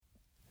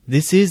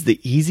This is the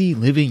Easy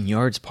Living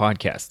Yards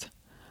podcast.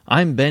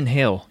 I'm Ben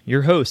Hale,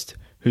 your host,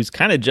 who's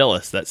kind of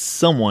jealous that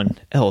someone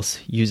else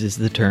uses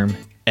the term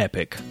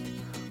epic.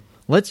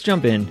 Let's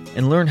jump in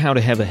and learn how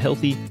to have a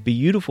healthy,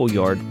 beautiful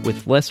yard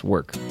with less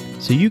work,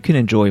 so you can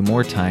enjoy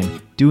more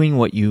time doing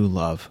what you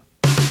love.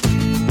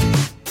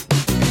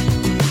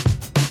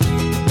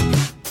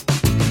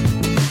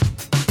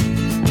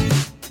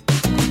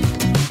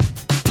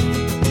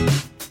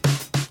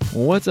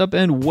 What's up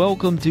and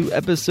welcome to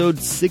episode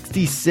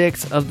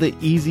 66 of the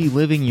Easy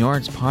Living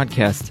Yards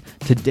podcast.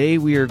 Today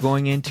we are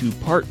going into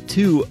part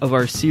 2 of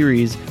our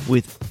series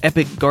with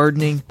Epic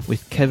Gardening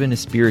with Kevin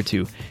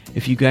Espiritu.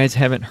 If you guys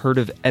haven't heard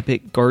of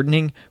Epic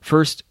Gardening,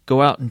 first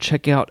go out and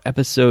check out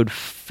episode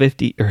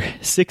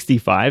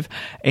 65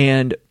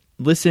 and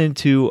listen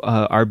to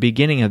our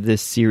beginning of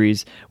this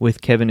series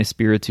with Kevin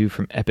Espiritu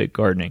from Epic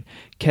Gardening.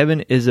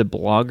 Kevin is a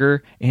blogger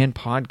and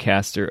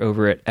podcaster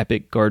over at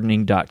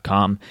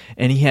epicgardening.com,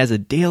 and he has a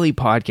daily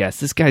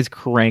podcast. This guy's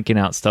cranking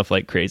out stuff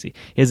like crazy.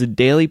 He has a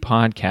daily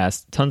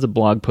podcast, tons of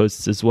blog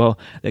posts as well,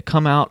 that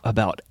come out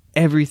about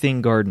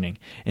everything gardening.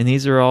 And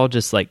these are all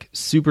just like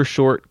super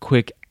short,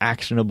 quick,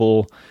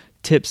 actionable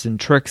tips and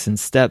tricks and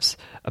steps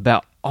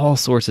about all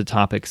sorts of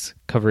topics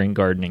covering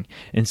gardening.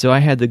 And so I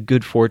had the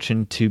good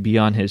fortune to be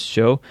on his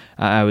show.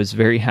 I was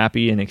very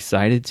happy and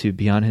excited to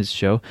be on his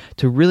show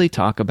to really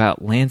talk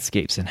about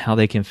landscapes and how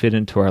they can fit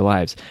into our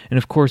lives. And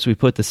of course, we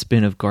put the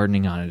spin of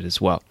gardening on it as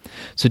well.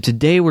 So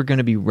today we're going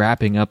to be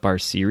wrapping up our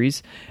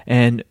series.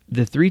 And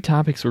the 3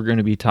 topics we're going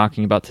to be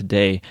talking about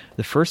today,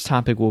 the first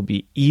topic will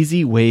be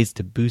easy ways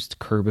to boost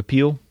curb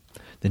appeal.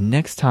 The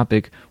next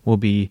topic will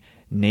be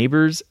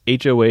neighbors,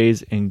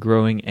 HOAs, and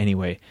growing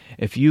anyway.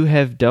 If you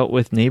have dealt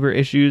with neighbor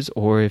issues,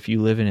 or if you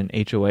live in an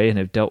HOA and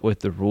have dealt with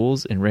the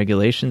rules and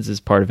regulations as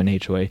part of an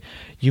HOA,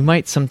 you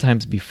might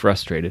sometimes be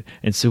frustrated.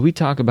 And so we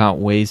talk about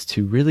ways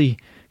to really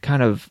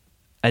kind of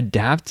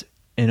adapt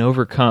and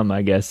overcome,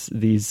 I guess,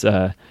 these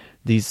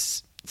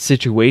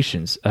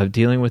situations of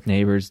dealing with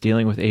neighbors,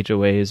 dealing with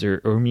HOAs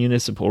or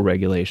municipal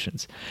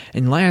regulations.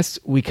 And last,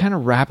 we kind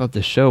of wrap up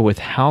the show with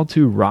how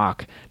to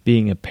rock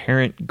being a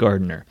parent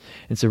gardener.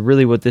 And so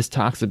really what this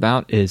talks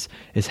about is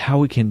how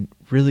we can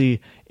really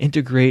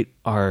integrate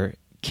our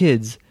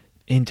kids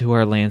into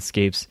our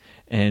landscapes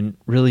and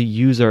really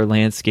use our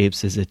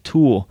landscapes as a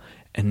tool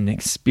and an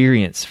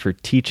experience for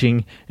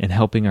teaching and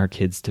helping our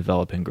kids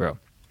develop and grow.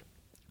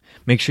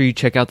 Make sure you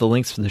check out the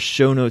links for the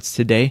show notes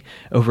today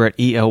over at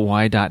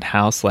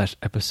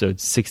ely.how/episode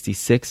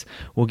 66.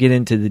 We'll get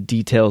into the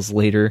details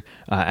later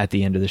at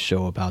the end of the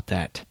show about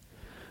that.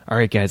 All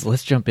right, guys,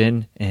 let's jump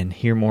in and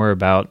hear more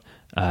about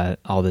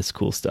all this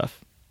cool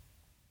stuff.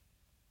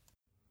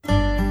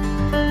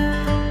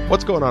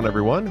 What's going on,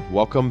 everyone?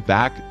 Welcome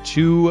back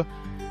to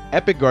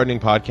Epic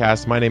Gardening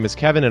Podcast. My name is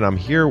Kevin, and I'm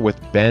here with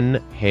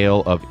Ben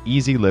Hale of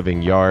Easy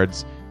Living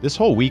Yards. This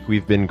whole week,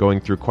 we've been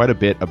going through quite a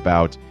bit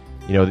about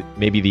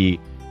maybe the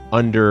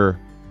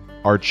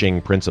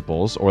underarching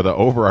principles or the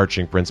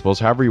overarching principles,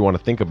 however you want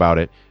to think about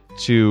it,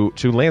 to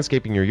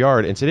landscaping your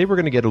yard. And today we're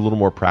going to get a little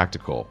more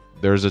practical.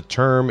 There's a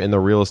term in the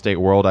real estate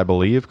world, I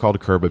believe, called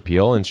curb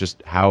appeal, and it's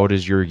just how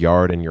does your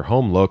yard and your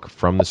home look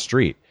from the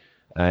street?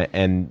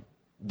 And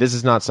this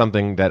is not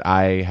something that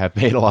I have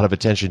paid a lot of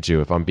attention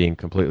to, if I'm being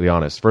completely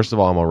honest. First of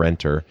all, I'm a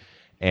renter,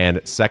 and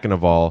second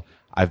of all,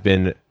 I've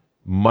been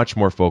much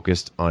more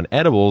focused on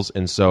edibles,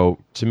 and so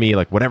to me,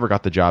 like, whatever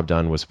got the job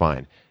done was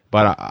fine.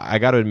 But I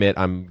got to admit,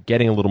 I'm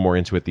getting a little more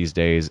into it these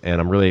days,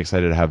 and I'm really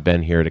excited to have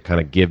Ben here to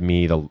kind of give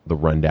me the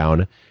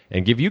rundown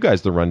and give you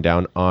guys the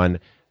rundown on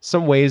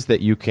some ways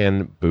that you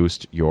can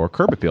boost your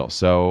curb appeal.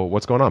 So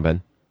what's going on,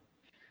 Ben?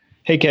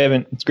 Hey,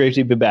 Kevin. It's great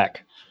to be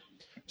back.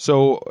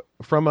 So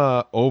from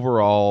a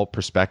overall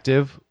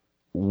perspective,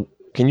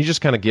 can you just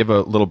kind of give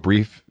a little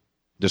brief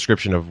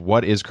description of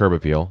what is curb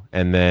appeal,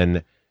 and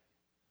then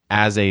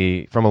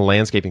from a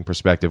landscaping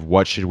perspective,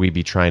 what should we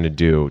be trying to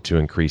do to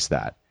increase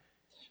that?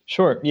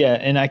 Sure. Yeah.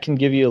 And I can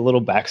give you a little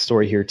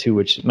backstory here too,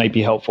 which might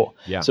be helpful.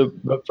 Yeah. So,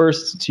 but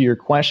first to your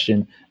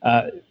question,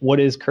 what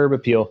is curb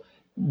appeal?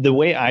 The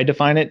way I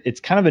define it, it's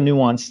kind of a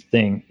nuanced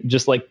thing,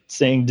 just like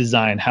saying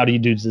design. How do you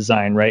do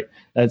design, right?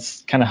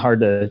 That's kind of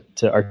hard to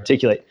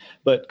articulate.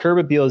 But curb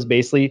appeal is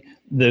basically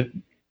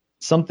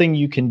something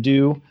you can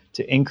do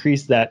to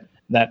increase that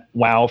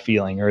wow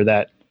feeling or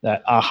that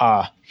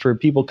aha for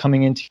people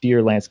coming into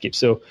your landscape.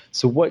 So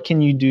what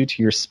can you do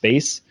to your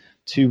space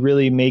to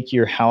really make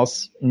your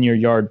house and your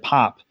yard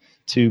pop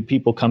to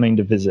people coming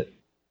to visit?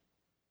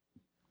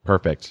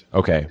 Perfect.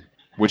 Okay.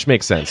 Which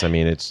makes sense. I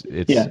mean,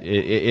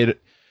 it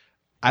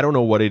I don't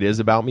know what it is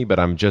about me, but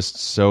I'm just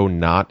so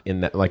not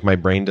in that, like, my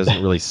brain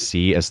doesn't really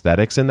see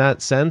aesthetics in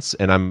that sense,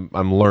 and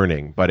I'm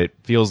learning, but it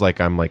feels like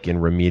I'm like in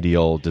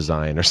remedial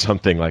design or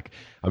something, like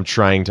I'm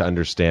trying to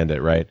understand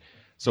it, right?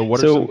 So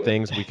what are some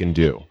things we can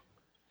do?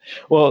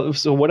 Well,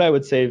 so what I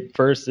would say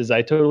first is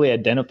I totally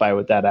identify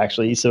with that,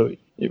 actually. So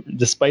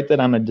despite that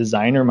I'm a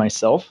designer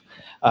myself,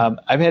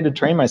 I've had to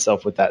train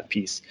myself with that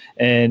piece.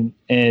 And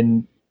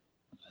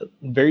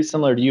very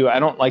similar to you, I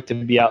don't like to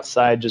be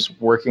outside just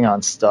working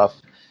on stuff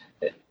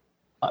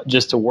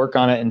just to work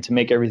on it and to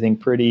make everything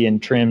pretty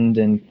and trimmed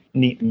and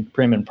neat and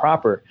prim and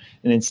proper.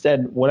 And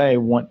instead, what I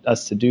want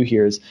us to do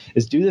here is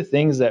do the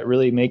things that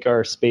really make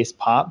our space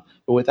pop,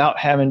 but without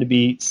having to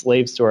be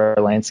slaves to our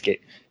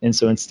landscape. And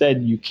so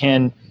instead, you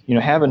can,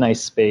 have a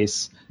nice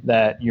space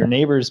that your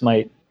neighbors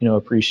might,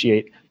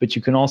 appreciate, but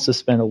you can also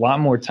spend a lot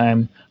more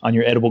time on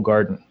your edible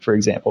garden, for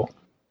example.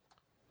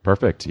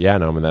 Perfect. Yeah,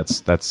 no, I mean,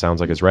 that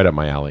sounds like it's right up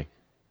my alley.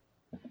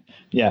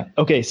 Yeah.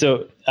 Okay.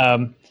 So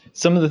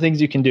some of the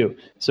things you can do.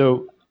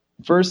 So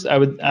first, I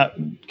would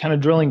kind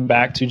of drilling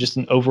back to just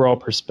an overall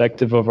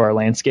perspective of our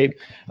landscape.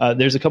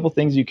 There's a couple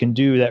things you can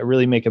do that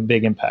really make a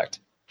big impact.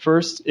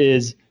 First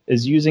is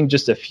using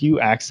just a few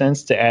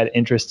accents to add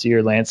interest to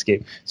your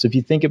landscape. So if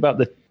you think about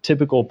the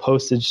typical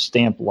postage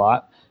stamp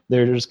lot,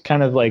 there's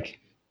kind of like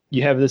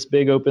you have this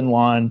big open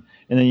lawn,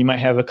 and then you might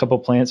have a couple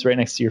plants right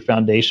next to your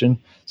foundation.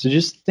 So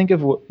just think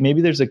of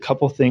maybe there's a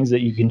couple things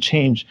that you can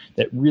change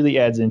that really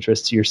adds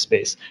interest to your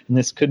space. And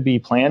this could be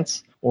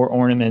plants or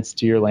ornaments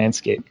to your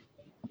landscape.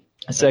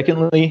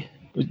 Secondly,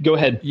 go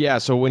ahead. Yeah,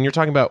 so when you're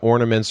talking about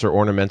ornaments or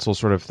ornamental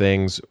sort of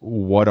things,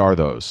 what are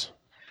those?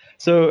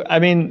 So, I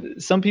mean,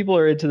 some people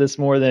are into this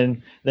more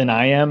than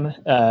I am.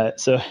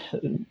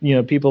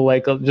 People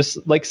like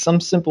just like some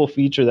simple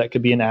feature that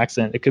could be an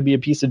accent. It could be a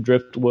piece of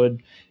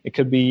driftwood. It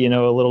could be,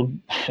 a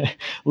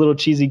little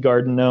cheesy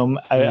garden gnome.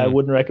 I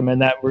wouldn't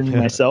recommend that for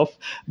myself.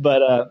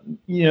 But,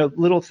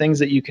 little things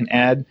that you can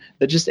add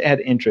that just add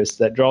interest,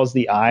 that draws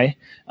the eye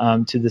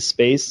to the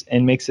space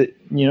and makes it,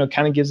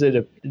 kind of gives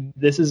it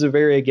this is a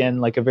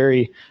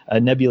very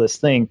nebulous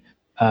thing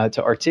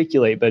to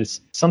articulate, but it's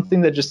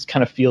something that just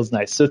kind of feels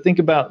nice. So think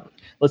about,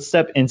 let's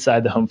step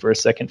inside the home for a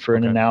second for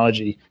an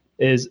analogy.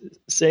 Is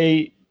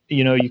say,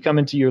 you come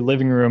into your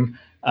living room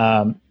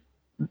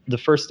the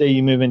first day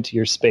you move into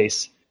your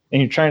space,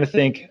 and you're trying to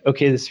think,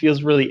 okay, this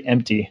feels really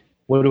empty.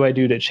 What do I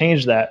do to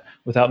change that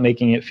without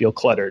making it feel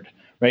cluttered,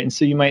 right? And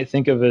so you might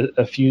think of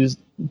a few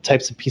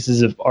types of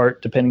pieces of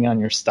art depending on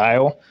your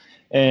style,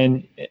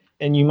 and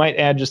you might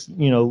add just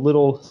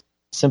little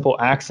simple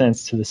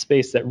accents to the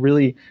space that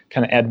really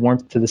kind of add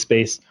warmth to the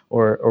space,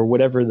 or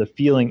whatever the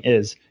feeling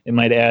is. It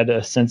might add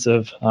a sense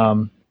of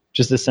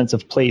just a sense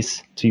of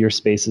place to your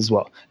space as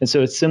well. And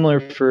so it's similar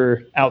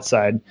for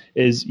outside.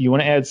 Is you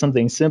want to add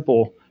something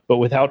simple, but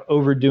without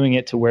overdoing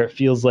it to where it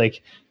feels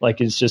like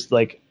it's just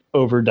like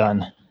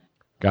overdone.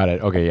 Got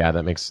it. Okay, yeah,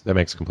 that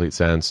makes complete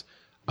sense.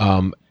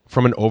 From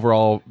an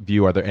overall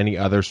view, are there any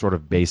other sort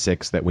of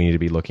basics that we need to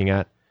be looking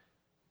at?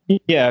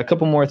 Yeah, a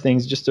couple more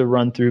things just to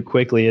run through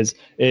quickly is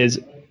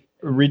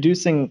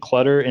reducing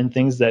clutter and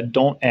things that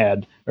don't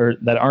add or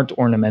that aren't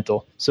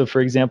ornamental. So, for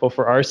example,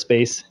 for our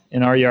space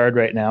in our yard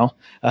right now,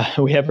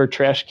 we have our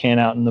trash can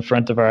out in the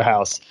front of our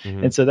house.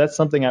 Mm-hmm. And so that's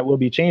something I will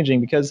be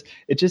changing because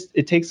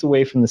it takes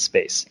away from the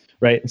space,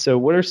 right? And so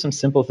what are some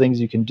simple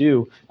things you can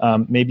do?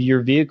 Maybe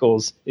your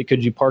vehicles,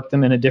 could you park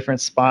them in a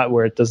different spot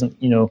where it doesn't,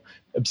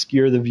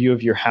 obscure the view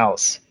of your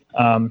house?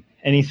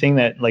 Anything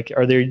that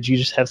do you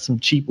just have some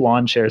cheap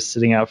lawn chairs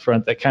sitting out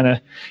front that kind of,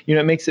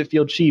 it makes it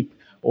feel cheap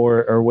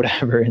or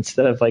whatever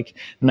instead of like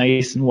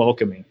nice and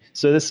welcoming.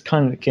 So this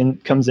kind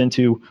of comes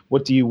into,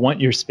 what do you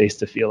want your space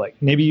to feel like?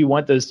 Maybe you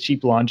want those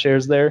cheap lawn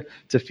chairs there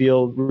to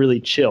feel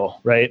really chill,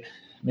 right?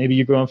 Maybe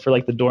you're going for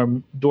like the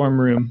dorm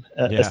room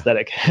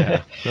aesthetic.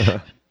 Yeah.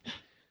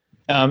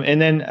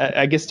 And then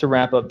I guess to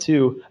wrap up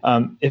too,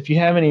 if you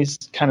have any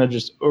kind of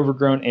just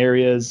overgrown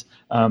areas,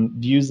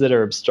 views that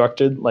are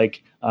obstructed,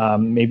 like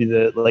maybe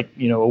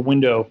a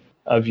window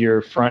of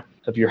your front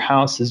of your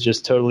house is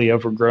just totally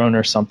overgrown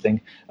or something,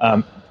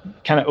 kind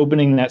of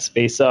opening that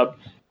space up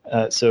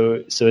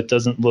so it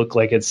doesn't look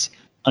like it's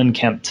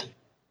unkempt.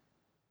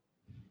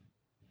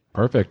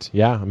 Perfect.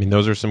 Yeah, I mean,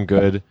 those are some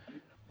good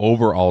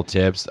overall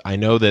tips. I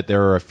know that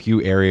there are a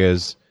few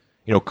areas,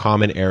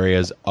 common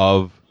areas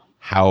of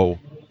how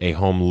a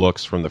home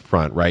looks from the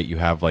front, right? You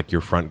have like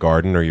your front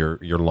garden or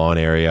your lawn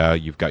area,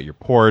 you've got your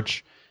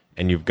porch,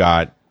 and you've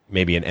got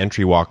maybe an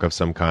entry walk of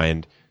some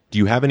kind. Do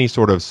you have any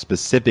sort of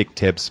specific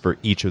tips for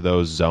each of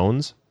those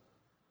zones?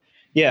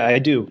 Yeah, I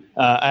do.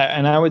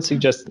 And I would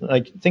suggest,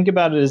 think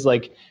about it as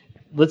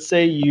let's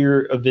say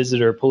you're a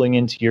visitor pulling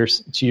into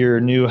your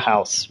new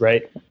house,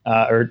 right?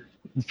 Or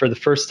for the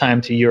first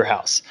time to your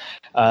house.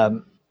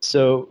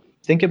 So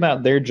think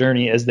about their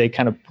journey as they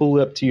kind of pull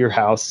up to your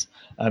house,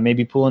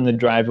 maybe pull in the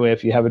driveway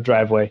if you have a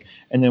driveway,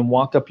 and then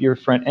walk up your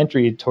front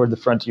entry toward the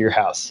front of your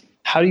house.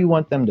 How do you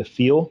want them to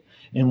feel,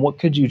 and what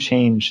could you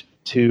change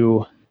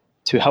to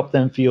help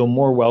them feel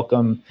more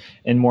welcome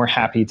and more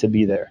happy to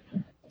be there?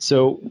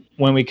 So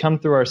when we come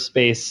through our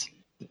space,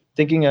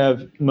 thinking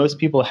of, most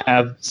people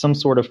have some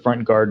sort of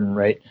front garden,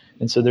 right?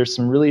 And so there's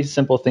some really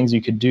simple things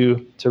you could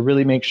do to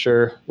really make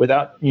sure,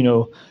 without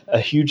a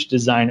huge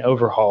design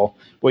overhaul,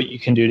 what you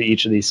can do to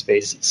each of these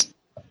spaces.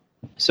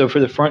 So for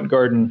the front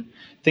garden,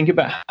 think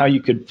about how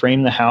you could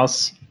frame the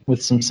house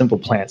with some simple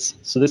plants.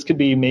 So this could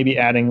be maybe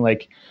adding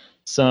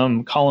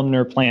some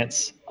columnar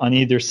plants on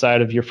either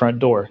side of your front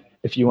door,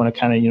 if you want to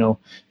kind of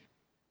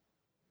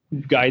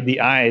guide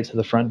the eye to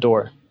the front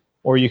door.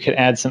 or you could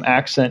add some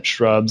accent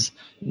shrubs,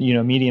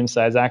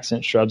 medium-sized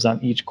accent shrubs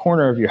on each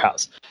corner of your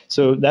house.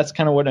 So that's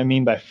kind of what I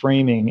mean by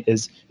framing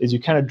is you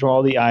kind of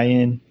draw the eye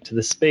in to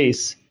the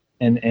space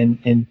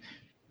and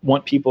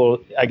want people,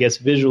 I guess,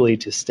 visually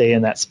to stay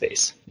in that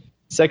space.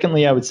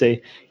 Secondly, I would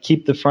say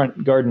keep the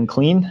front garden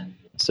clean.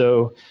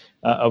 So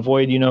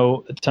avoid,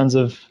 tons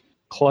of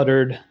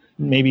cluttered,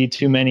 maybe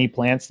too many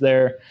plants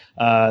there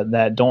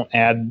that don't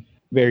add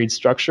varied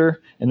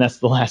structure. And that's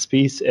the last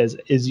piece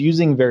is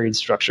using varied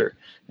structure.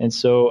 And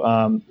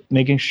so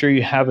making sure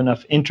you have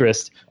enough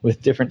interest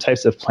with different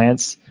types of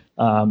plants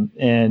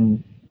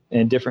and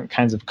different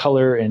kinds of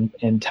color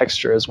and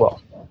texture as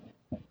well.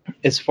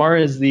 As far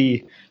as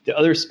the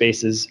other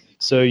spaces,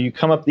 so you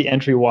come up the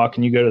entry walk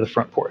and you go to the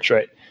front porch,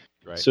 right?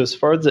 Right. So as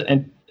far as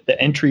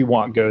the entry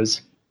walk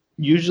goes,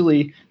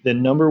 usually the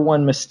number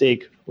one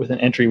mistake with an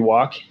entry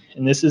walk,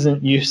 and this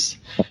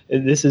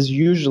is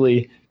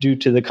usually due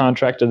to the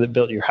contractor that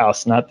built your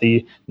house, not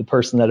the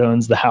person that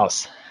owns the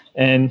house.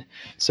 And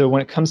so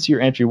when it comes to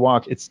your entry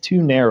walk, it's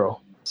too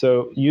narrow.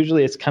 So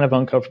usually it's kind of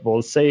uncomfortable.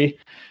 Let's say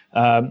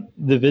the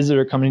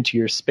visitor coming to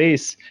your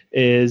space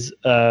is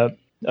a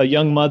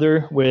young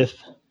mother with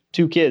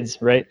 2 kids,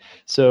 right?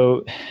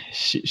 So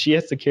she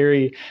has to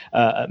carry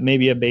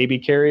maybe a baby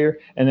carrier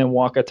and then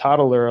walk a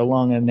toddler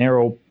along a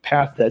narrow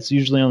path that's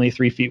usually only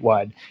 3 feet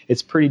wide.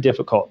 It's pretty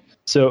difficult.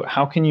 So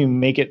how can you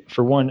make it,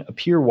 for one,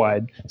 appear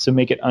wide? So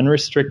make it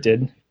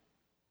unrestricted.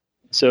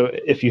 So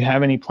if you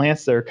have any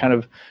plants that are kind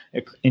of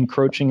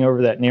encroaching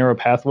over that narrow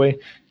pathway,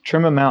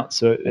 trim them out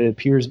so it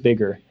appears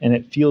bigger and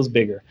it feels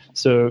bigger.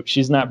 So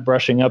she's not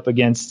brushing up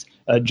against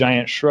a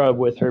giant shrub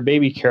with her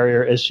baby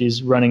carrier as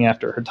she's running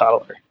after her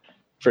toddler,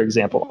 for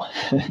example.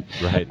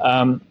 Right.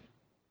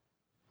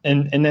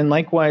 And then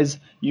likewise,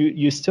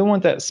 you still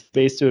want that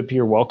space to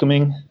appear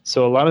welcoming.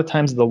 So a lot of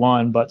times the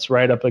lawn butts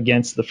right up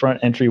against the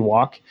front entry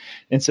walk.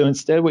 And so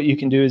instead what you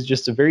can do is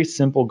just a very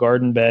simple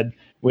garden bed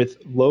with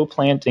low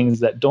plantings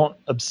that don't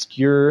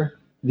obscure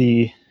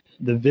the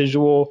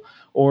visual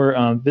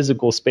or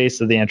physical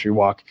space of the entry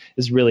walk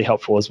is really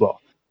helpful as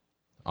well.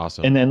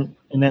 Awesome. And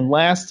then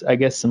last, I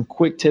guess some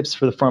quick tips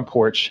for the front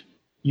porch.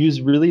 Use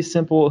really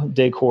simple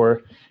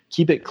decor,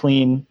 keep it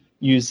clean,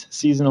 use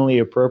seasonally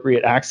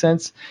appropriate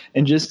accents,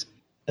 and just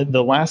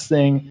the last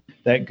thing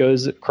that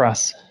goes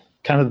across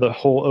kind of the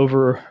whole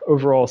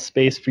overall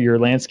space for your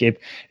landscape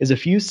is a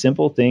few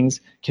simple things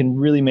can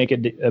really make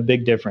a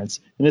big difference.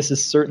 And this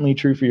is certainly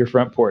true for your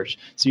front porch.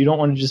 So you don't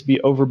want to just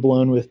be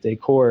overblown with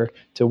decor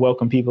to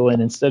welcome people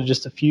in. Instead,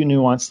 just a few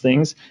nuanced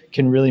things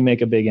can really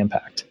make a big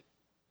impact.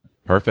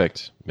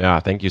 Perfect. Yeah,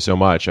 thank you so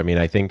much. I mean,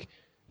 I think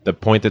the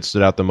point that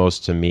stood out the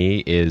most to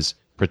me is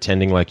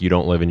pretending like you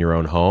don't live in your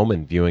own home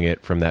and viewing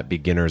it from that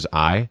beginner's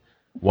eye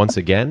once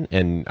again.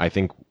 And I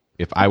think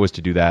if I was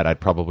to do that, I'd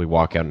probably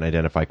walk out and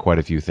identify quite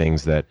a few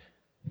things that,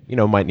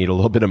 might need a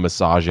little bit of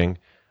massaging.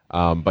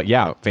 But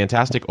yeah,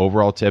 fantastic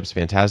overall tips,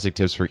 fantastic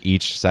tips for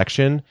each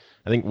section.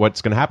 I think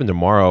what's going to happen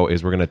tomorrow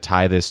is we're going to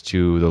tie this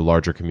to the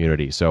larger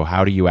community. So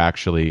how do you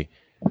actually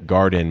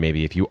garden,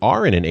 maybe if you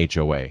are in an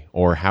HOA,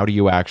 or how do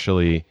you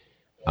actually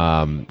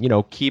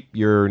keep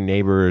your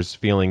neighbors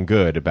feeling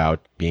good about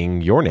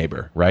being your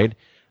neighbor, right?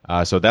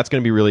 So that's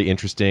going to be really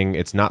interesting.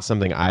 It's not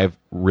something I've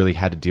really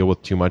had to deal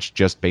with too much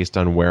just based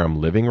on where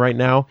I'm living right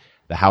now.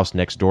 The house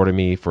next door to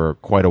me for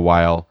quite a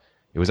while,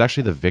 it was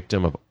actually the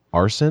victim of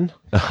arson.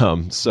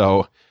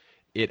 So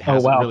it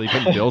hasn't really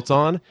been built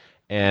on.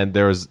 And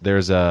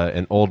there's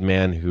an old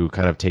man who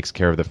kind of takes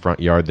care of the front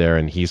yard there,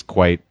 and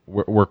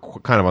we're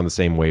kind of on the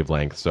same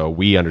wavelength. So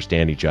we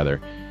understand each other.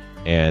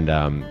 And,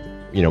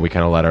 we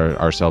kind of let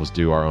ourselves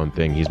do our own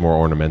thing. He's more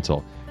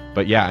ornamental.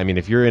 But yeah, I mean,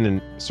 if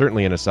you're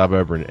certainly in a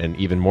suburb and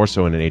even more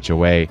so in an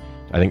HOA, I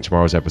think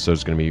tomorrow's episode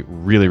is going to be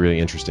really, really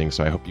interesting.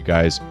 So I hope you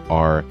guys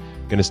are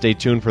going to stay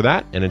tuned for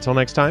that. And until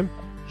next time,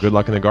 good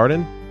luck in the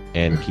garden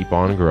and keep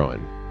on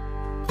growing.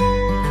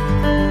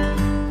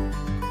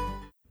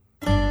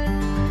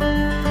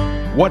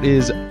 What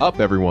is up,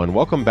 everyone?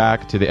 Welcome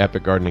back to the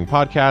Epic Gardening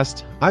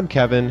Podcast. I'm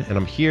Kevin, and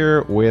I'm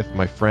here with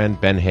my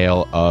friend Ben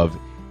Hale of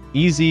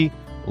ELY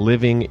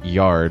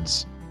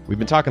Yards. We've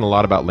been talking a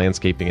lot about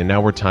landscaping, and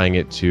now we're tying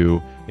it to,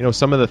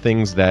 some of the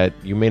things that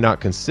you may not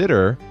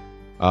consider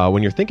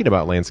when you're thinking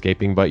about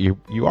landscaping, but you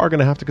are going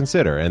to have to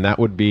consider, and that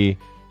would be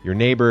your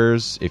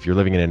neighbors, if you're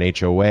living in an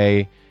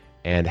HOA,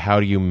 and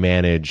how do you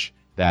manage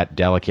that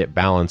delicate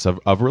balance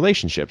of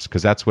relationships,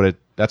 because that's what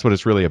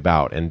it's really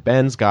about. And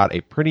Ben's got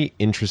a pretty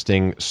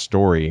interesting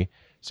story,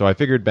 so I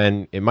figured,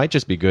 Ben, it might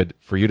just be good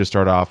for you to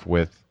start off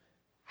with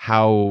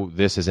how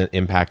this has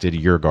impacted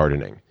your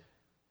gardening.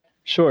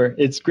 Sure.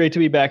 It's great to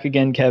be back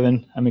again,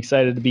 Kevin. I'm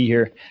excited to be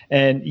here.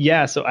 And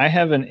yeah, so I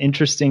have an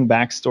interesting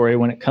backstory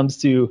when it comes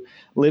to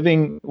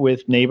living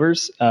with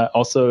neighbors,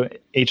 also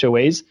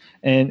HOAs,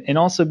 and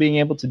also being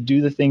able to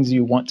do the things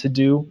you want to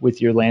do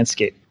with your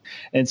landscape.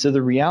 And so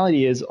the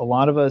reality is a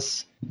lot of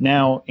us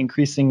now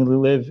increasingly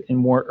live in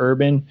more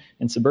urban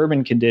and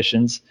suburban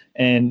conditions,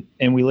 and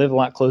we live a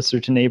lot closer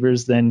to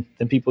neighbors than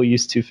people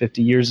used to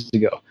 50 years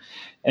ago.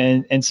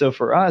 And so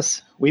for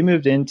us, we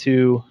moved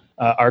into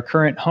our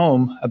current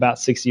home about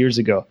 6 years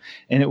ago,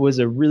 and it was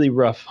a really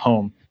rough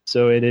home.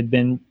 So it had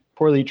been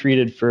poorly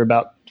treated for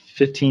about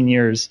 15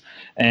 years,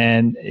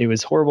 and it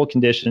was horrible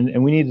condition,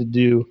 and we needed to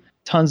do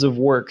tons of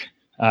work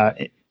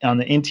on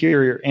the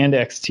interior and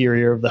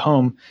exterior of the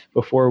home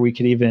before we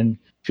could even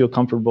feel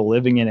comfortable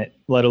living in it,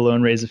 let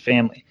alone raise a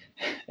family.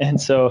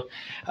 And so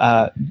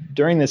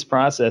during this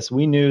process,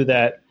 we knew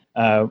that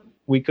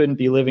we couldn't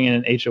be living in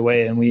an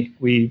HOA, and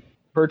we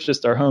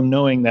purchased our home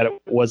knowing that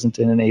it wasn't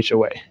in an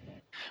HOA.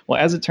 Well,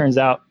 as it turns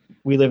out,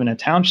 we live in a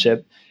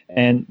township,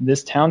 and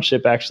this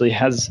township actually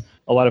has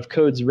a lot of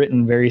codes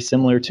written very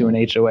similar to an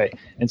HOA.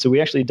 And so we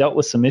actually dealt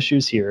with some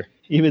issues here,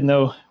 even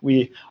though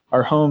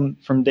our home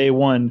from day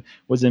one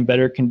was in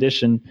better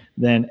condition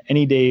than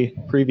any day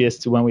previous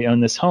to when we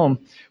owned this home.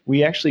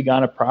 We actually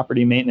got a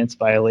property maintenance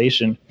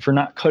violation for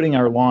not cutting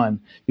our lawn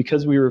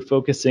because we were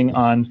focusing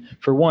on,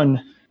 for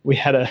one, we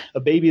had a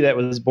baby that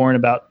was born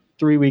about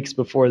 3 weeks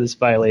before this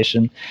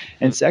violation.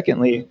 And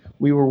secondly,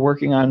 we were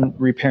working on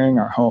repairing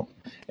our home.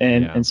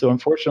 And so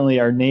unfortunately,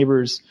 our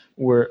neighbors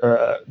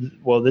were,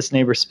 this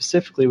neighbor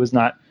specifically was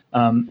not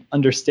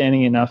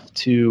understanding enough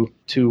to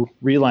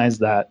realize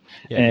that,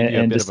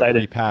 and decided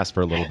of a free pass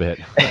for a little bit.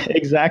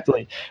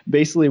 Exactly.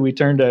 Basically, we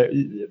turned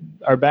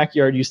our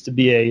backyard used to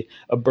be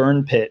a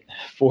burn pit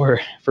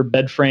for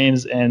bed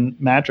frames and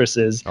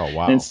mattresses. Oh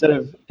wow! And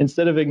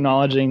instead of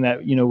acknowledging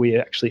that we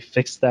actually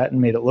fixed that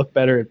and made it look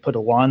better, and put a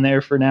lawn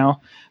there for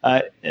now.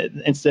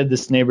 Instead,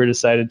 this neighbor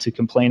decided to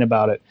complain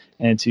about it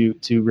and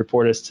to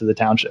report us to the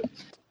township.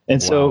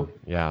 And so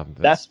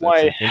that's why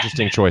an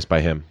interesting choice by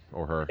him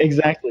or her.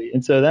 Exactly.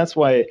 And so that's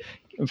why,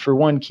 for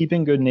one,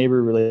 keeping good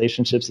neighbor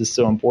relationships is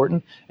so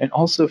important, and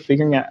also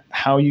figuring out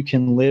how you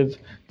can live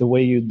the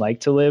way you'd like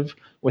to live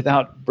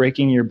without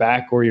breaking your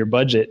back or your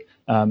budget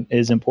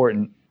is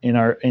important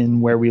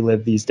in where we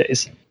live these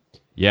days.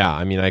 Yeah,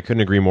 I mean, I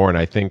couldn't agree more. And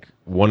I think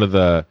one of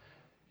the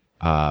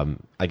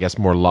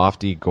more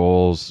lofty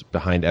goals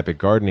behind Epic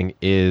Gardening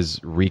is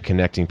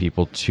reconnecting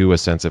people to a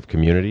sense of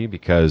community,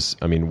 because,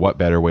 I mean, what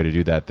better way to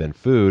do that than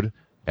food?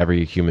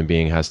 Every human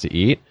being has to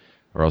eat,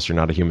 or else you're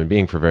not a human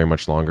being for very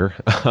much longer.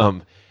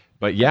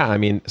 But yeah, I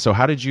mean, so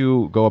how did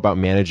you go about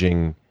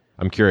managing?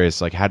 I'm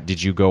curious, how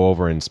did you go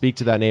over and speak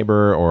to that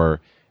neighbor, or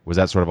was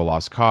that sort of a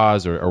lost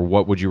cause, or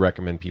what would you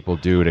recommend people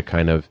do to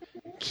kind of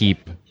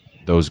keep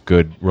those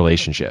good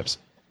relationships?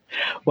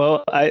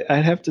 Well, I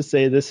have to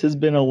say this has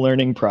been a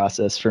learning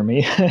process for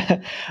me.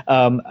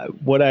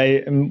 What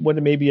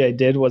maybe I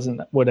did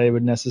wasn't what I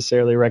would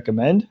necessarily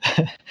recommend.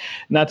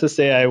 Not to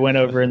say I went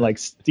over and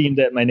steamed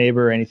at my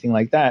neighbor or anything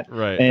like that.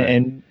 Right.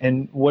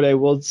 And what I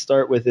will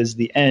start with is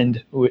the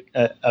end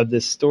of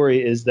this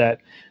story is that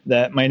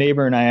my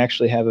neighbor and I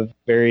actually have a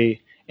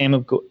very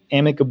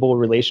amicable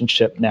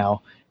relationship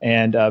now,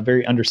 and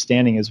very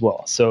understanding as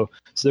well. So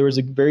there was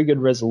a very good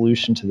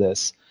resolution to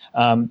this.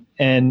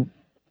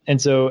 And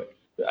so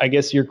I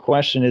guess your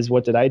question is,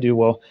 what did I do?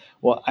 Well,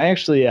 I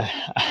actually,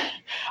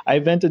 I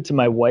vented to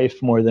my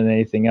wife more than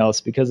anything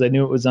else, because I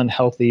knew it was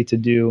unhealthy to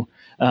do,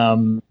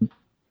 to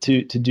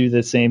do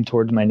the same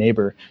towards my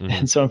neighbor. Mm-hmm.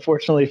 And so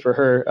unfortunately for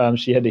her,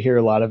 she had to hear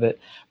a lot of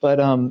it, but,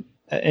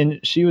 and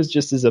she was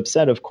just as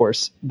upset, of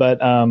course, but,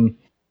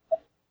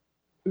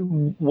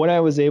 what I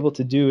was able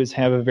to do is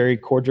have a very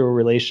cordial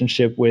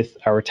relationship with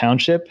our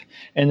township,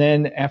 and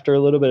then after a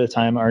little bit of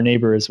time, our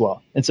neighbor as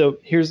well. And so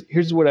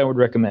here's what I would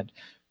recommend.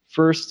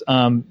 First,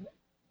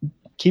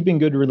 keeping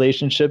good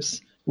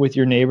relationships with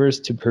your neighbors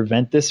to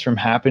prevent this from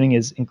happening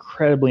is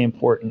incredibly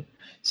important.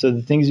 So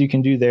the things you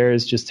can do there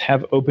is just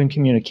have open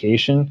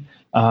communication,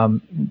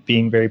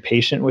 being very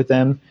patient with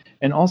them,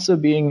 and also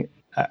being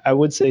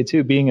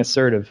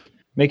assertive,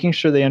 making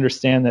sure they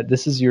understand that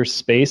this is your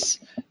space,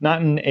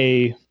 not in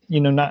a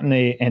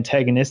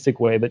antagonistic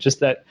way, but just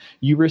that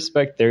you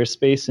respect their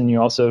space, and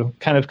you also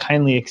kind of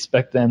kindly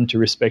expect them to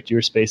respect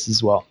your space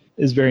as well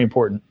is very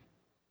important.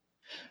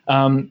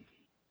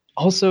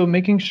 Also,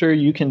 making sure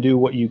you can do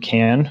what you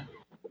can,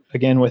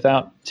 again,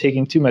 without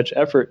taking too much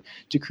effort,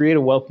 to create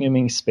a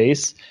welcoming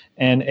space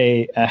and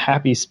a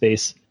happy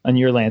space on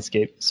your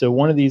landscape. So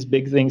one of these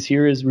big things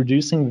here is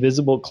reducing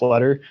visible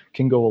clutter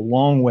can go a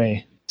long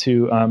way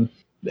to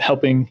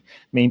helping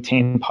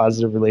maintain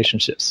positive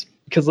relationships.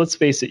 Because let's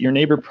face it, your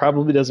neighbor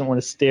probably doesn't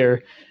want to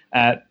stare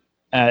at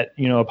a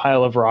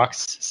pile of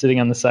rocks sitting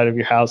on the side of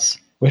your house,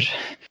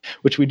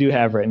 which we do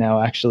have right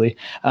now, actually,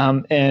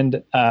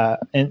 and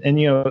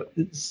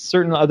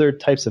certain other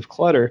types of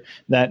clutter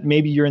that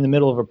maybe you're in the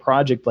middle of a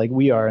project like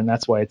we are, and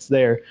that's why it's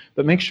there.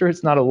 But make sure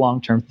it's not a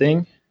long-term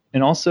thing,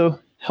 and also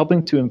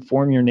helping to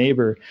inform your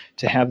neighbor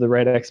to have the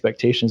right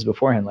expectations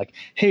beforehand. Like,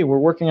 hey, we're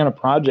working on a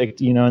project,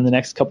 in the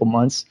next couple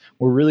months.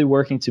 We're really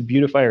working to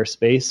beautify our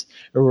space,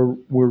 or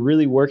we're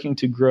really working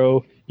to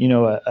grow,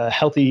 a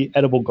healthy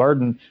edible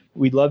garden.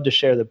 We'd love to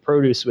share the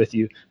produce with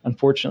you.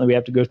 Unfortunately, we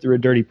have to go through a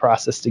dirty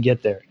process to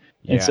get there.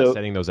 Yeah, and so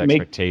setting those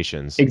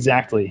expectations.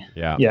 Exactly.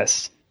 Yeah.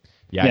 Yes.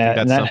 Yeah, I think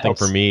that's something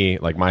helps. For me,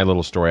 like my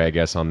little story, I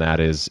guess, on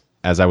that is,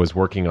 as I was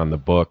working on the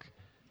book,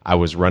 I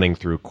was running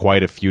through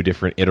quite a few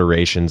different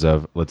iterations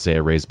of, let's say,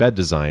 a raised bed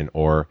design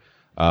or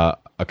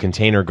a a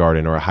container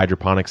garden or a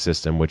hydroponic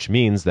system, which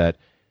means that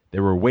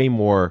there were way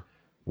more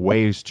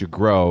ways to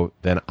grow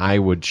than I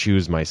would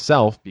choose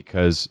myself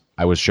because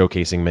I was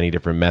showcasing many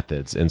different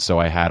methods. And so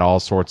I had all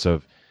sorts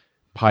of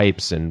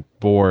pipes and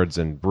boards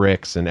and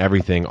bricks and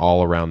everything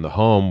all around the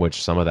home,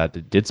 which some of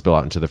that did spill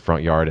out into the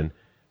front yard. And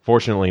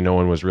fortunately, no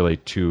one was really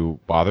too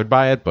bothered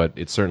by it, but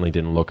it certainly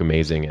didn't look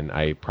amazing. And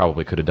I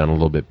probably could have done a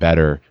little bit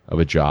better of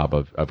a job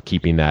of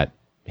keeping that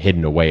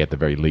hidden away at the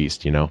very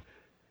least, you know?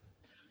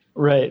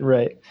 Right,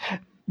 right.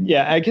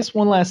 Yeah, I guess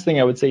one last thing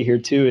I would say here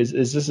too is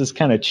this is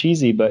kind of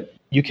cheesy, but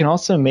you can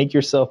also make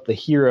yourself the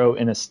hero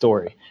in a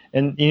story.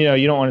 And you know,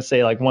 you don't want to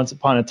say like once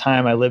upon a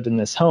time I lived in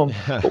this home,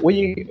 but what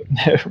you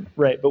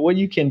right, but what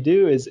you can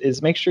do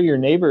is make sure your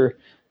neighbor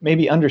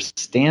maybe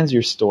understands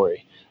your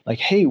story. Like,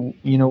 hey,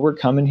 you know, we're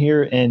coming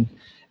here and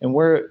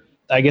we're,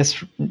 I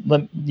guess,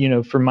 you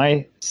know, from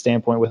my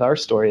standpoint with our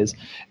story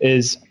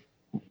is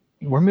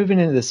we're moving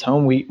into this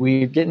home.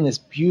 We're getting this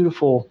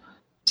beautiful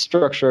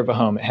structure of a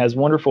home. It has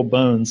wonderful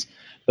bones,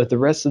 but the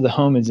rest of the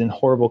home is in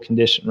horrible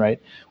condition,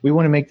 right? We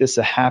want to make this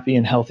a happy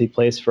and healthy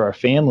place for our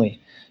family.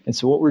 And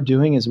so what we're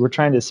doing is we're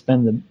trying to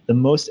spend the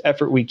most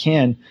effort we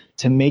can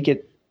to make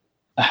it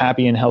a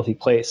happy and healthy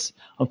place.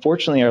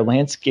 Unfortunately, our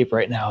landscape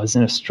right now is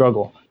in a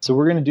struggle. So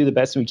we're going to do the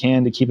best we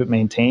can to keep it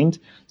maintained.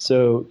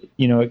 So,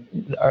 you know,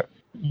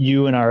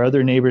 you and our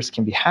other neighbors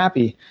can be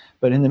happy.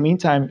 But in the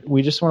meantime,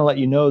 we just want to let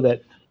you know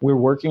that we're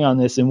working on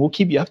this, and we'll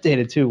keep you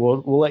updated too.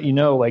 We'll let you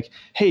know, like,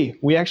 hey,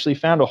 we actually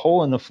found a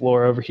hole in the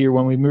floor over here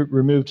when we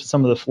removed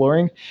some of the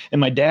flooring, and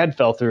my dad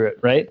fell through it,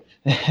 right?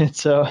 And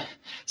so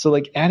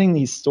like adding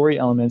these story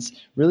elements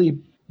really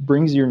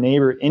brings your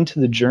neighbor into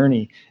the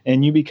journey,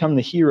 and you become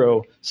the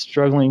hero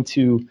struggling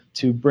to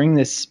bring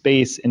this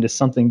space into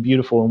something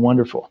beautiful and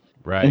wonderful.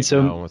 Right. And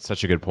so no, that's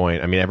such a good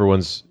point. I mean,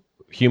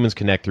 humans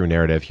connect through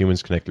narrative,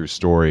 humans connect through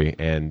story,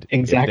 and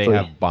exactly. if they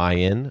have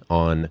buy-in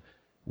on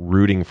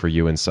rooting for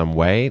you in some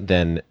way,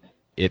 then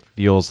it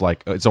feels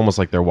like it's almost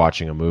like they're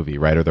watching a movie,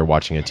 right? Or they're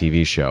watching a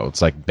TV show.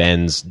 It's like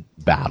Ben's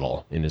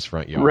battle in his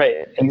front yard.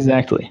 Right.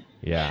 Exactly.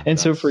 Yeah. And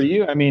so for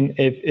you, I mean,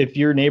 if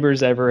your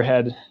neighbors ever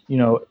had, you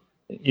know,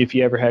 if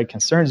you ever had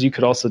concerns, you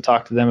could also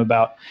talk to them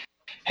about,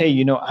 hey,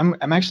 you know,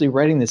 I'm actually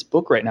writing this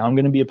book right now. I'm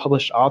going to be a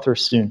published author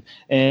soon.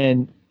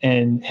 And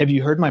have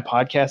you heard my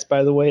podcast,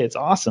 by the way? It's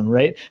awesome,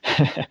 right?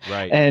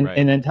 Right. And right.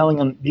 and then telling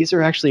them these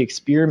are actually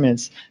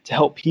experiments to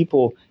help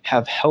people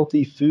have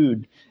healthy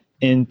food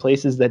in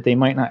places that they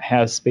might not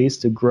have space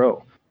to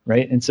grow,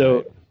 right? And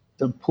so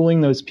pulling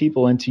those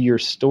people into your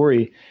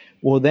story,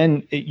 well,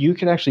 then you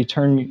could actually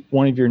turn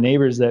one of your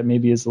neighbors that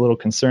maybe is a little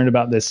concerned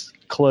about this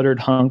cluttered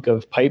hunk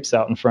of pipes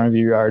out in front of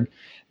your yard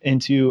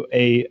into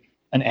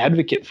an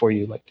advocate for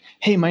you. Like,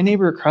 hey, my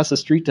neighbor across the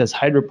street does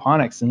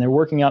hydroponics and they're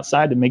working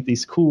outside to make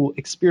these cool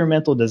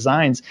experimental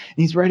designs, and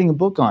he's writing a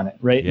book on it,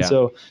 right? Yeah. And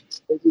so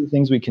those are the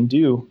things we can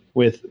do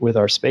with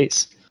our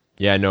space.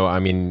 Yeah, no, I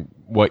mean,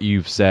 what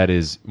you've said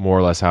is more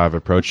or less how I've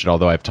approached it,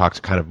 although I've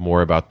talked kind of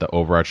more about the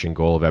overarching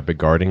goal of Epic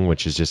Gardening,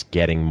 which is just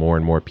getting more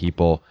and more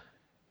people,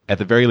 at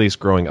the very least,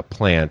 growing a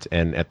plant,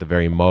 and at the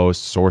very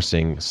most,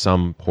 sourcing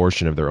some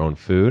portion of their own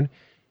food.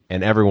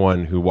 And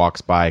everyone who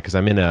walks by, because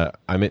I'm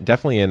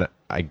definitely in,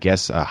 I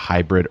guess, a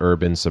hybrid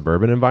urban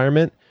suburban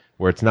environment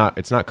where it's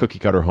not cookie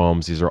cutter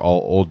homes. These are all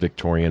old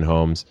Victorian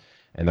homes,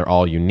 and they're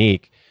all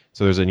unique.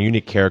 So there's a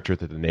unique character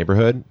to the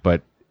neighborhood,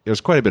 but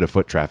there's quite a bit of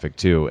foot traffic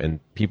too. And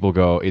people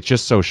go, it's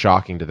just so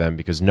shocking to them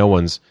because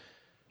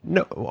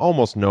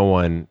almost no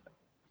one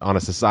on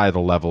a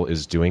societal level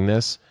is doing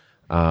this.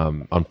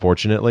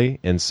 Unfortunately.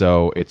 And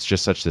so it's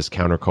just such this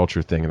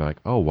counterculture thing. And they're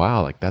like, oh,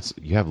 wow, like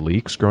you have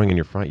leeks growing in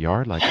your front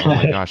yard? Like, oh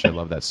my gosh, I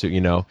love that suit,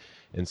 you know?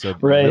 And so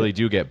Right. you really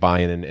do get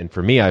buy-in. And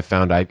for me, I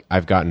found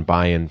I've gotten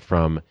buy-in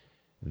from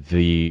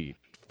the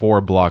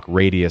 4-block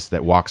radius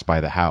that walks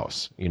by the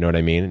house. You know what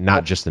I mean?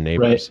 Not just the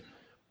neighbors.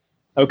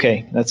 Right.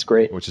 Okay, that's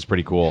great. Which is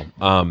pretty cool.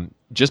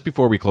 Just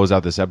before we close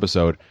out this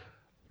episode,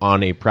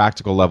 on a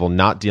practical level,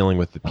 not dealing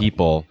with the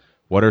people,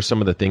 what are some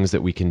of the things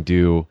that we can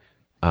do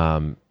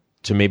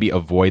to maybe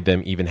avoid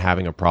them even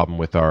having a problem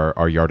with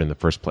our yard in the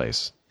first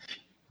place?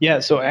 Yeah,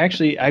 so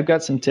actually, I've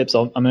got some tips.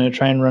 I'm going to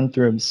try and run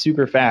through them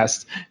super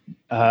fast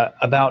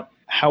about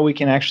how we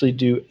can actually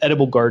do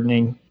edible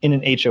gardening in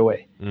an HOA.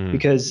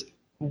 Because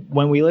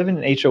when we live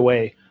in an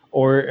HOA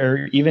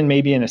or even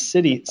maybe in a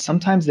city,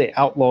 sometimes they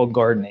outlaw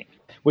gardening,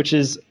 which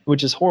is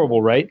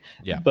horrible, right?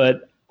 Yeah.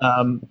 But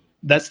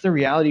that's the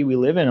reality we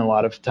live in a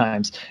lot of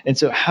times. And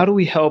so how do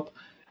we help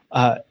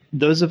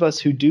those of us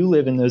who do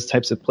live in those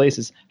types of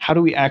places? How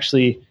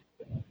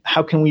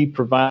can we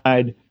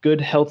provide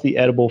good, healthy,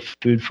 edible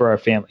food for our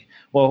family?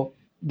 Well,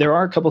 there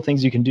are a couple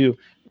things you can do.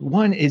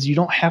 One is you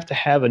don't have to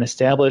have an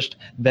established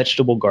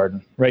vegetable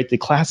garden, right? The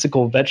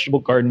classical vegetable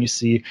garden you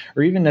see,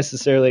 or even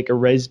necessarily like a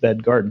raised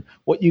bed garden.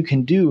 What you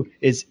can do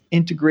is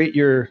integrate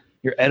your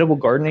edible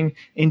gardening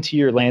into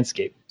your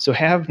landscape. So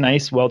have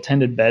nice,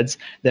 well-tended beds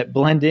that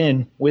blend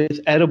in with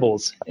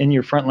edibles in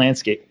your front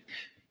landscape.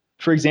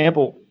 For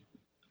example,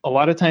 a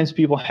lot of times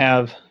people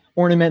have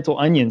ornamental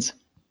onions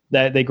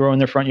that they grow in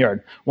their front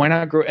yard. Why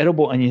not grow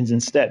edible onions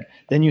instead?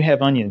 Then you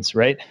have onions,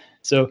 right?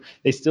 So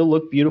they still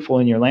look beautiful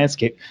in your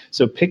landscape.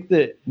 So pick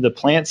the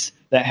plants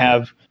that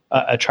have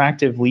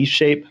attractive leaf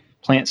shape,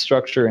 plant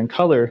structure, and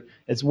color,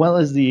 as well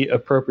as the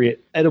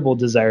appropriate edible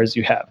desires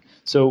you have.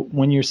 So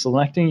when you're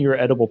selecting your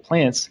edible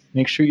plants,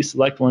 make sure you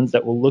select ones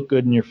that will look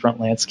good in your front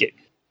landscape.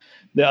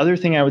 The other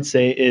thing I would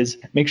say is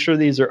make sure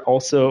these are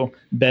also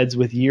beds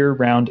with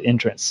year-round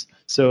entrance.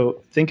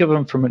 So think of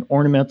them from an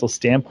ornamental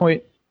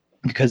standpoint,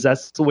 because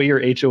that's the way your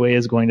HOA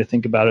is going to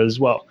think about it as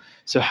well.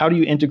 So how do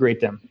you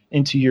integrate them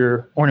into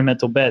your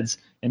ornamental beds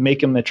and make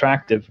them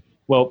attractive?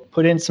 Well,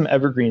 put in some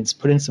evergreens,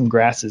 put in some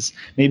grasses,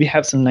 maybe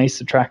have some nice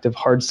attractive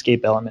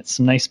hardscape elements,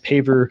 some nice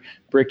paver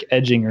brick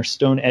edging or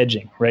stone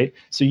edging, right?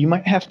 So you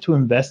might have to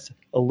invest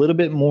a little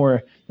bit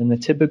more than the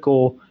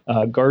typical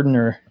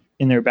gardener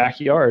in their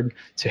backyard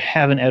to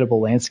have an edible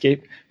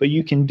landscape, but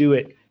you can do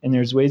it. And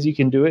there's ways you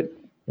can do it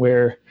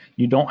where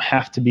you don't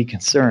have to be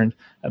concerned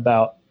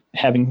about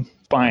having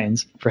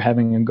fines for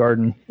having a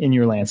garden in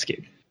your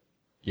landscape.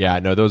 Yeah,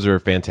 no, those are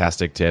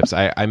fantastic tips.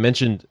 I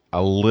mentioned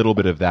a little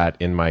bit of that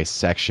in my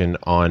section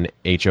on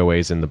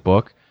HOAs in the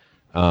book.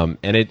 And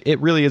it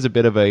really is a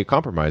bit of a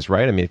compromise,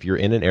 right? I mean, if you're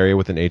in an area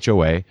with an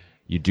HOA,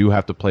 you do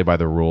have to play by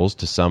the rules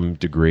to some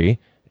degree,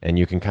 and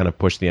you can kind of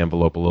push the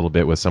envelope a little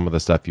bit with some of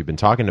the stuff you've been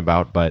talking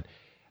about. But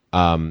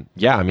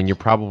yeah, I mean, you're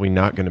probably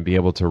not going to be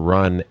able to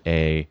run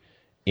a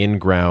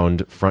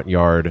in-ground front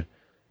yard,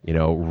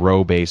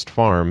 row-based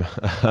farm,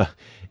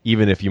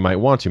 even if you might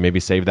want to. Maybe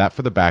save that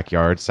for the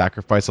backyard,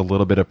 sacrifice a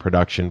little bit of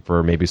production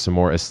for maybe some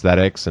more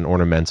aesthetics and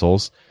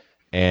ornamentals,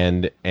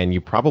 and you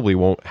probably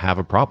won't have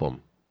a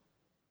problem.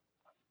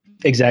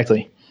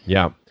 Exactly.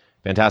 Yeah,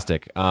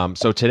 fantastic.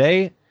 So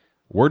today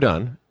we're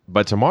done,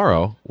 but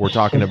tomorrow we're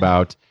talking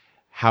about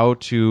how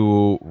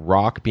to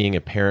rock being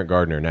a parent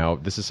gardener. Now,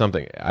 this is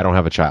something, I don't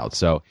have a child,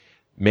 so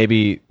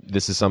maybe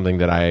this is something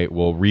that I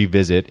will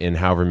revisit in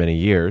however many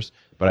years,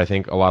 but I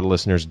think a lot of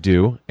listeners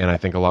do, and I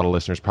think a lot of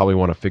listeners probably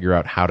want to figure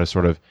out how to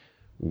sort of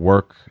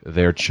work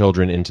their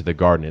children into the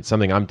garden. It's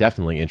something I'm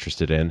definitely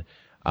interested in.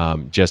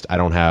 Just I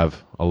don't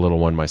have a little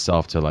one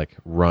myself to like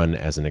run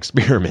as an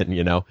experiment,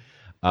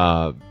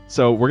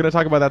 So we're going to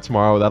talk about that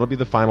tomorrow. That'll be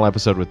the final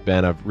episode with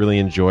Ben. I've really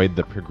enjoyed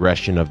the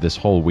progression of this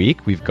whole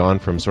week. We've gone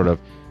from sort of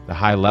the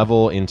high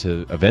level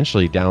into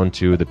eventually down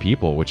to the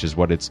people, which is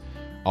what it's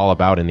all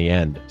about in the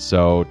end.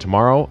 So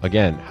tomorrow,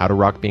 again, how to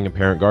rock being a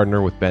parent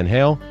gardener with Ben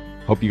Hale.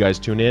 Hope you guys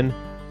tune in.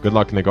 Good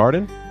luck in the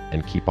garden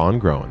and keep on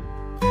growing.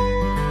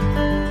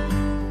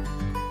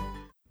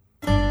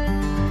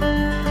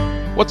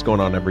 What's going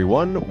on,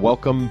 everyone?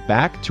 Welcome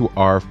back to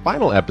our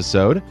final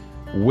episode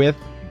with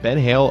Ben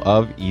Hale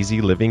of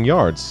Easy Living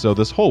Yards. So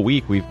this whole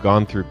week, we've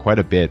gone through quite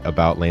a bit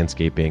about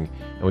landscaping,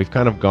 and we've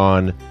kind of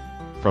gone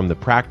from the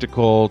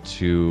practical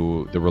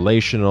to the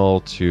relational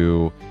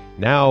to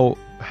now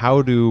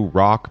how to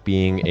rock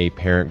being a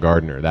parent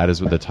gardener. That is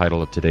the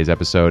title of today's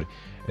episode.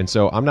 And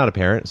so I'm not a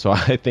parent, so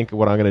I think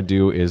what I'm going to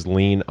do is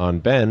lean on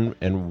Ben.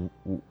 And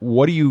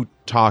what are you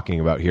talking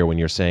about here when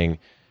you're saying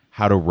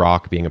how to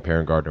rock being a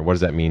parent gardener? What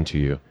does that mean to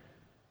you?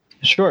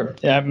 Sure.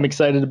 Yeah, I'm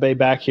excited to be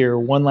back here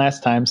one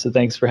last time. So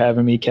thanks for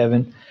having me,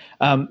 Kevin.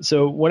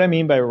 So what I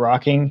mean by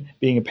rocking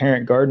being a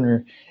parent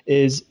gardener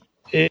is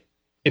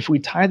if we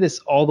tie this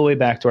all the way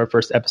back to our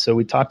first episode,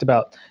 we talked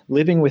about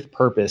living with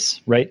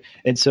purpose, right?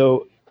 And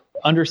so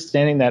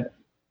understanding that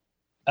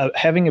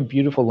having a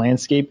beautiful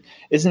landscape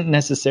isn't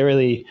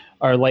necessarily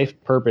our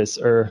life purpose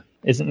or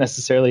isn't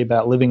necessarily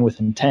about living with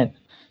intent.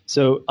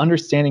 So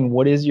understanding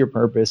what is your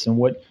purpose and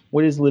what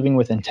is living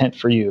with intent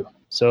for you.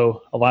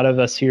 So a lot of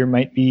us here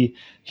might be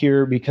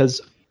here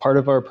because part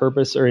of our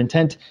purpose or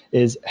intent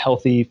is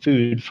healthy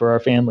food for our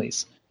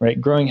families, right?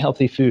 Growing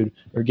healthy food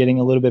or getting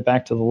a little bit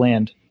back to the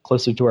land,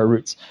 closer to our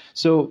roots.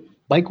 So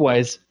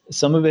likewise,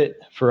 some of it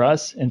for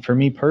us and for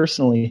me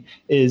personally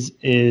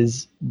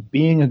is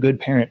being a good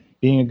parent,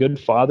 being a good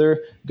father,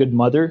 good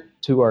mother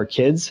to our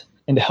kids,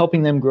 and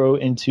helping them grow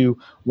into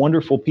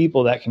wonderful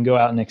people that can go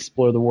out and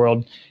explore the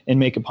world and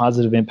make a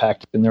positive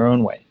impact in their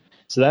own way.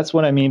 So that's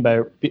what I mean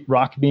by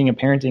rock being a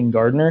parenting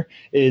gardener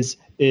is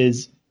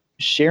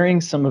sharing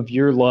some of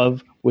your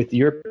love with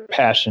your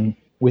passion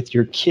with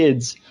your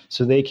kids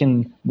so they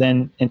can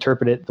then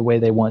interpret it the way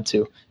they want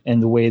to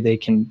and the way they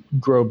can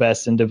grow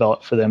best and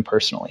develop for them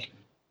personally.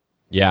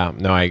 Yeah,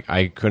 no,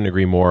 I couldn't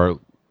agree more.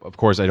 Of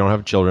course, I don't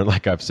have children,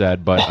 like I've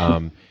said, but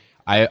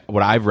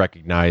what I've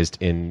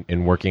recognized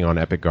in working on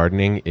Epic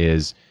Gardening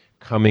is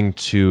coming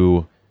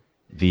to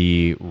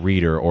the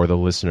reader or the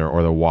listener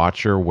or the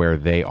watcher where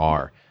they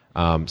are.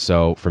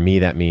 So for me,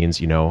 that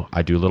means,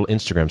 I do little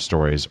Instagram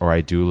stories or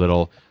I do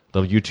little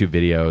YouTube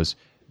videos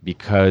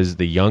because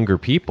the younger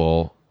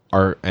people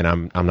are, and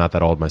I'm not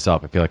that old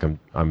myself. I feel like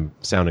I'm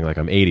sounding like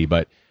I'm 80,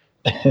 but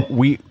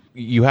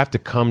you have to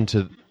come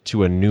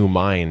to a new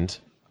mind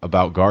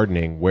about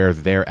gardening where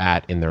they're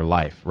at in their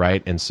life,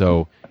 right? And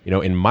so,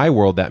 in my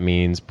world, that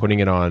means putting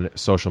it on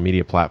social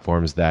media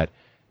platforms that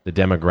the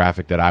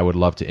demographic that I would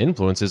love to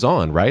influence is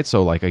on, right?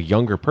 So like a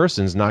younger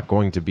person's not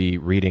going to be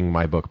reading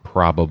my book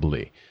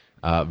probably.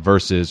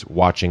 versus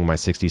watching my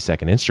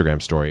 60-second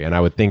Instagram story. And I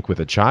would think with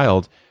a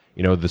child,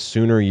 the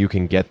sooner you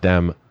can get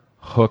them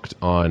hooked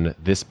on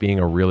this being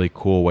a really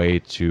cool way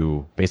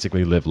to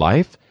basically live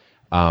life,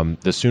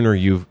 the sooner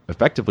you've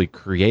effectively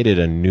created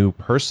a new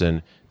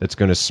person that's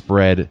going to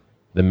spread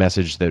the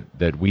message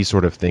that we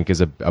sort of think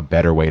is a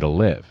better way to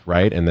live,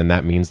 right? And then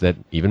that means that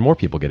even more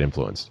people get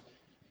influenced.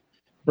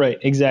 Right,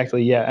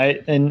 exactly. Yeah.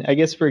 I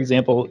guess, for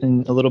example,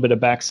 in a little bit of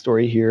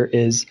backstory here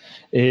is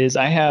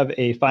I have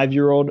a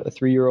 5-year-old, a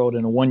 3-year-old,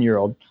 and a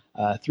 1-year-old,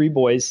 3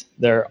 boys.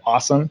 They're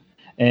awesome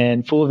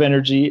and full of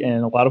energy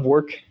and a lot of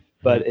work,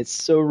 but it's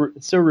so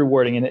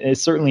rewarding, and it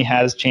certainly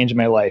has changed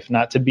my life.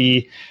 Not to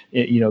be,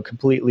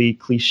 completely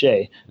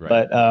cliche,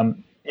 right. But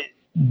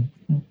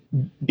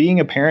being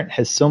a parent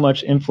has so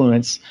much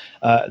influence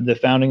the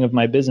founding of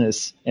my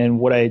business and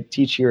what I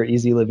teach here at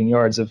Easy Living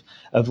Yards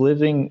of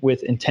living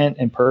with intent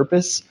and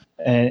purpose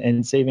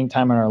and saving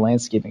time on our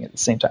landscaping at the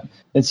same time.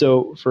 And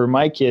so for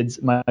my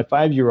kids, my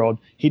 5-year-old,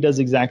 he does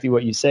exactly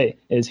what you say.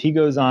 Is he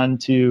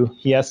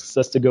asks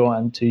us to go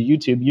on to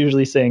YouTube,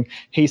 usually saying,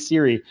 "Hey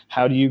Siri,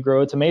 how do you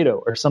grow a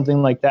tomato?" or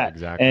something like that.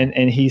 Exactly.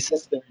 And he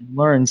sits there and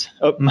learns.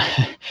 Oh,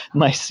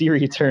 my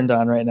Siri turned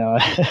on right now.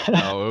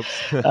 Oh,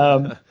 oops.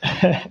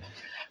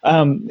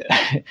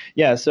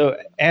 Yeah. So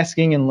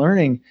asking and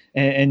learning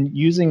and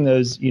using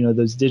those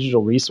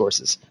digital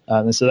resources.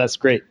 And so that's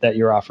great that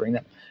you're offering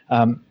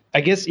them. I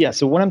guess, yeah.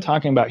 So what I'm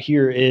talking about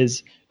here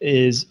is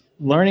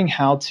learning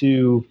how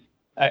to,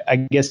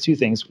 I guess, 2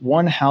 things.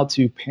 One, how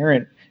to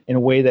parent in a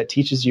way that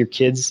teaches your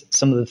kids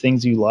some of the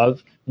things you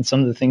love and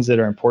some of the things that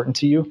are important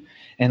to you.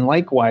 And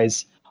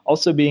likewise,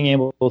 also being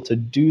able to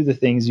do the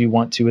things you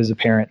want to as a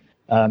parent,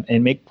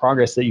 and make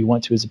progress that you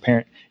want to as a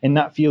parent, and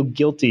not feel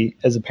guilty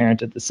as a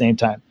parent at the same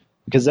time.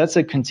 Because that's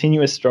a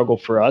continuous struggle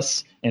for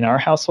us in our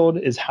household,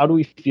 is how do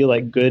we feel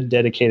like good,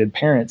 dedicated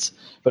parents,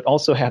 but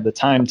also have the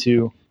time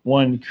to,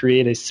 one,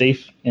 create a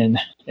safe and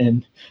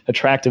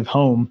attractive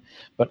home,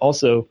 but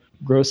also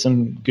grow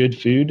some good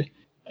food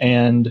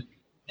and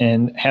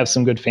have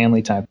some good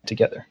family time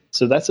together.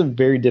 So that's a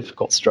very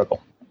difficult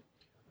struggle.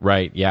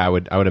 Right. Yeah, I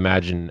would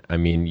imagine. I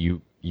mean,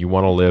 you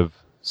want to live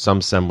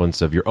some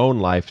semblance of your own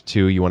life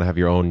too. You want to have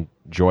your own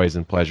joys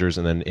and pleasures,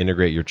 and then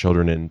integrate your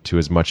children into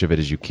as much of it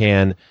as you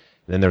can. And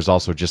then there's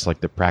also just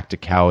like the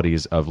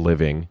practicalities of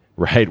living,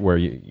 right? Where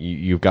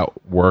you've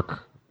got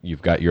work,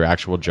 you've got your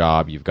actual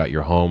job, you've got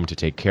your home to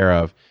take care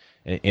of,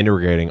 and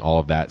integrating all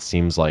of that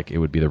seems like it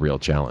would be the real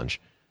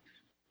challenge.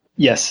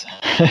 Yes,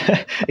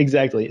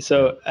 exactly.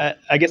 So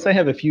I guess I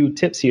have a few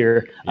tips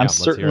here. Yeah, I'm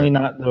certainly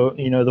not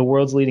the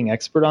world's leading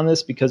expert on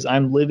this because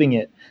I'm living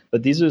it.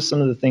 But these are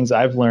some of the things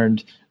I've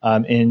learned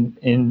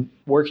in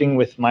working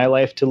with my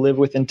life to live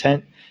with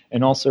intent,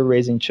 and also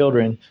raising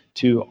children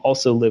to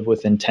also live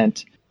with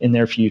intent in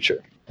their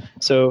future.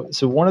 So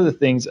one of the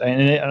things,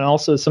 and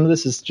also some of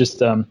this is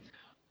just,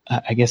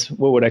 I guess,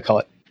 what would I call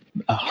it?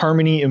 A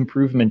harmony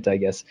improvement, I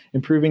guess.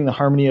 Improving the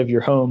harmony of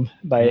your home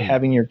by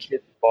having your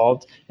kids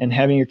involved and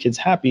having your kids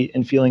happy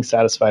and feeling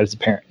satisfied as a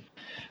parent.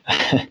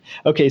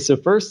 Okay, so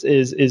first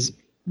is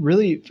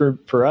really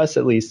for us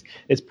at least,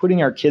 it's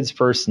putting our kids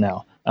first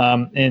now.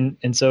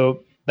 And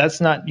so that's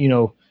not,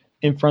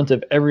 in front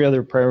of every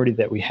other priority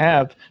that we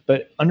have,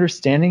 but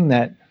understanding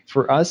that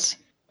for us,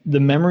 the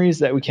memories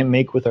that we can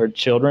make with our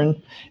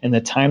children and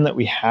the time that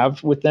we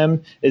have with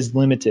them is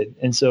limited.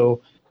 And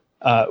so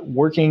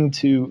working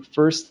to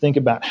first think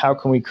about how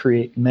can we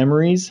create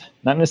memories,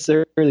 not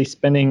necessarily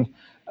spending,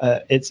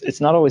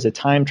 it's not always a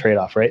time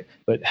trade-off, right?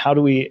 But how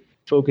do we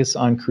focus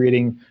on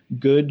creating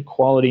good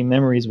quality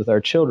memories with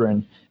our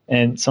children?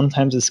 And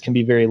sometimes this can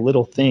be very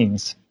little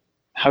things.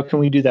 How can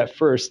we do that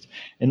first?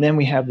 And then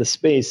we have the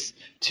space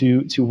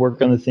to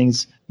work on the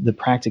things, the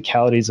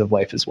practicalities of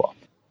life as well.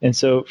 And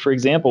so, for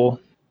example,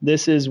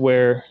 this is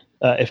where,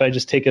 if I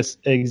just take an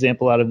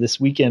example out of this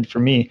weekend for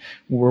me,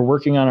 we're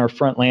working on our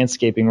front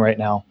landscaping right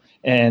now.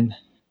 And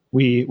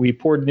we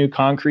poured new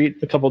concrete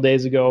a couple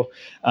days ago.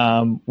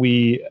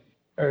 We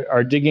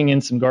are digging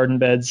in some garden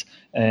beds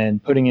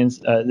and putting in,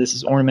 this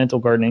is ornamental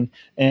gardening.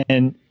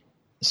 And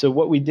so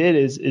what we did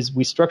is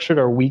we structured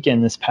our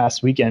weekend this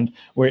past weekend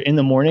where in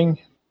the morning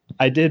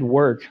I did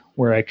work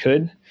where I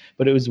could,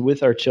 but it was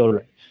with our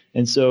children.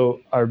 And so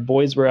our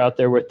boys were out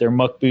there with their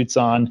muck boots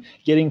on,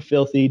 getting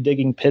filthy,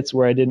 digging pits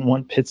where I didn't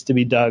want pits to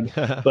be dug.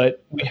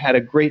 But we had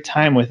a great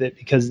time with it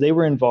because they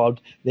were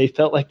involved. They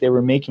felt like they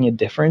were making a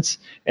difference,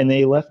 and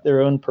they left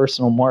their own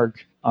personal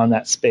mark on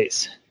that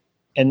space.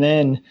 And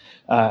then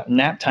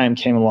nap time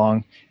came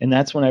along, and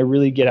that's when I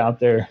really get out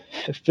there,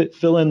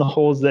 fill in the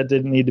holes that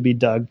didn't need to be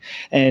dug,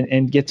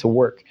 and get to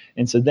work.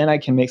 And so then I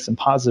can make some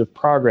positive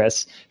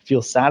progress,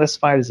 feel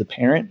satisfied as a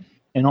parent,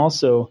 and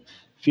also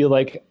feel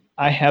like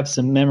I have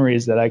some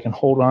memories that I can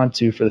hold on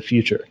to for the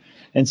future.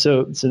 And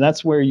so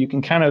that's where you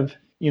can kind of,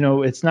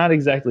 it's not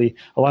exactly,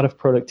 a lot of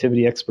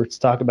productivity experts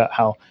talk about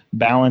how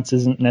balance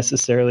isn't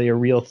necessarily a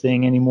real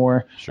thing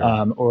anymore,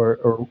 Sure.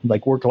 or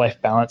like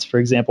work-life balance, for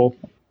example.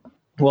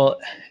 Well,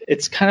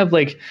 it's kind of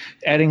like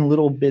adding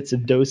little bits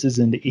of doses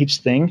into each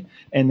thing,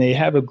 and they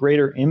have a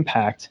greater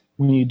impact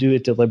when you do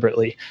it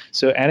deliberately.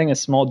 So adding a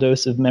small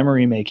dose of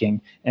memory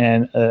making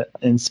and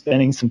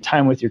spending some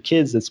time with your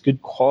kids, that's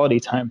good quality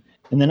time.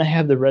 And then I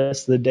have the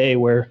rest of the day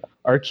where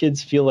our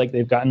kids feel like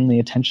they've gotten the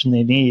attention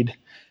they need.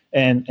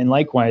 And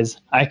likewise,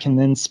 I can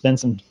then spend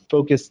some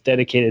focused,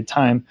 dedicated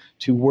time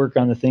to work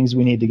on the things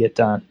we need to get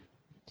done.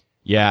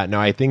 Yeah,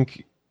 no, I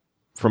think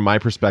from my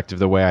perspective,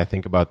 the way I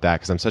think about that,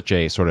 because I'm such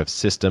a sort of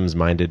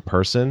systems-minded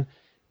person,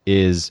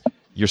 is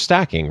you're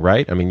stacking,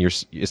 right? I mean,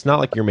 it's not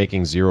like you're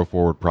making zero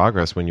forward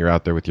progress when you're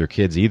out there with your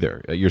kids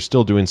either. You're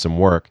still doing some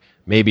work.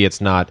 Maybe it's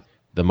not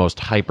the most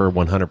hyper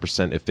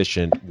 100%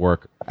 efficient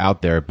work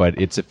out there, but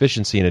it's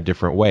efficiency in a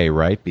different way,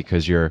 right?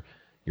 Because you're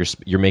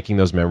making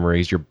those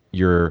memories,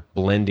 you're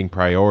blending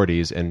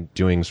priorities and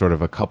doing sort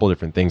of a couple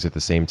different things at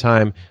the same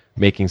time,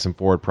 making some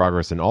forward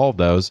progress in all of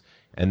those,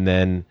 and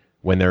then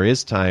when there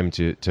is time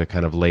to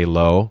kind of lay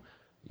low,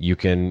 you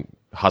can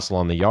hustle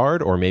on the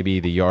yard, or maybe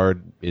the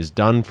yard is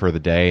done for the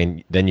day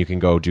and then you can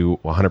go do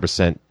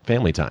 100%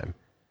 family time.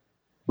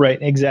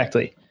 Right,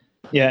 exactly.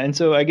 Yeah, and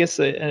so I guess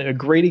a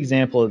great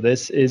example of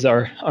this is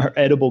our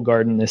edible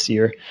garden this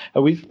year.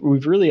 We've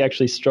really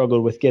actually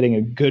struggled with getting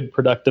a good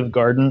productive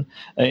garden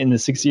in the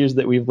 6 years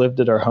that we've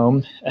lived at our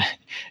home.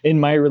 In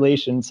my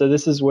relation, so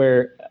this is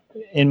where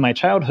in my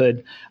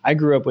childhood, I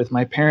grew up with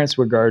my parents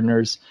were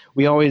gardeners.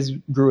 We always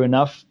grew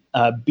enough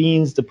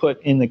beans to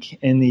put in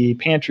the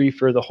pantry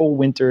for the whole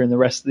winter and the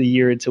rest of the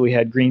year until we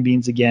had green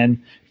beans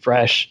again,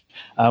 fresh.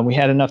 We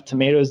had enough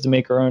tomatoes to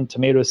make our own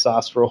tomato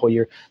sauce for a whole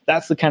year.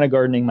 That's the kind of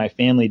gardening my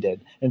family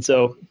did. And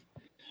so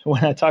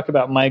when I talk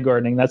about my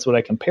gardening, that's what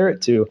I compare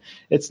it to.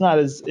 It's not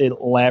as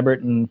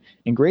elaborate and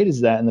great as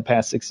that in the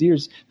past 6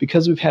 years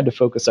because we've had to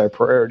focus our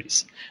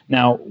priorities.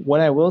 Now, what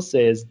I will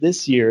say is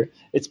this year,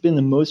 it's been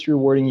the most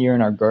rewarding year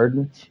in our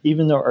garden,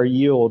 even though our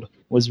yield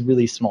was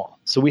really small.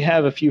 So we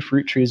have a few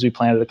fruit trees we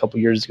planted a couple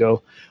years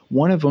ago.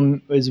 One of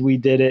them is we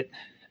did it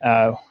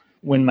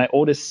when my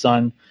oldest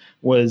son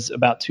was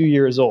about 2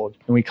 years old,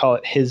 and we call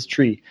it his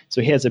tree.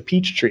 So he has a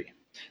peach tree.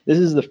 This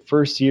is the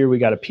first year we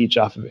got a peach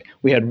off of it.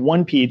 We had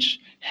one peach,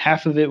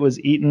 half of it was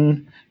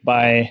eaten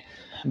by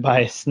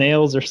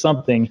snails or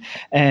something,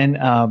 and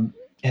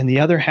the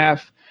other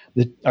half,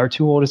 our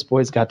two oldest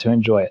boys got to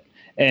enjoy it.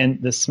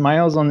 And the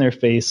smiles on their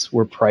face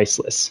were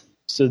priceless.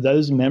 So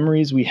those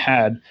memories we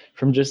had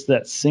from just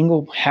that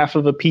single half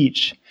of a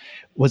peach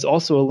was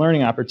also a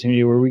learning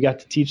opportunity where we got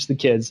to teach the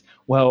kids,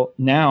 well,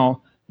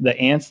 now the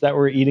ants that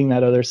were eating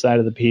that other side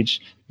of the peach,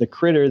 the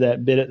critter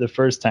that bit it the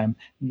first time,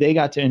 they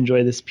got to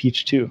enjoy this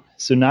peach too.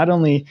 So not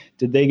only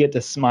did they get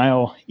to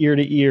smile ear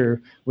to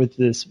ear with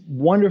this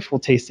wonderful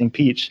tasting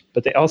peach,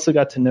 but they also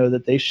got to know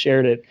that they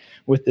shared it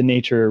with the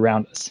nature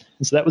around us.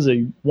 And so that was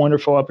a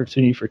wonderful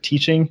opportunity for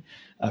teaching,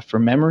 for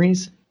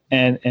memories.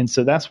 And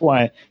so that's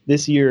why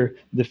this year,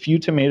 the few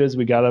tomatoes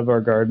we got out of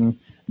our garden,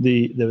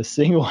 the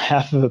single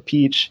half of a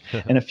peach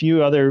and a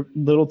few other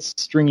little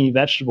stringy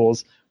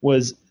vegetables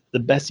was the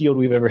best yield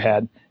we've ever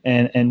had,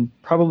 and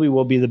probably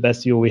will be the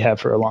best yield we have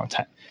for a long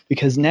time.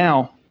 Because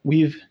now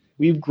we've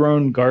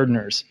grown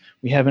gardeners.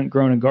 We haven't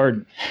grown a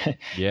garden.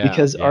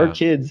 Because our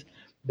kids,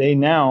 they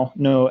now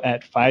know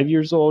at 5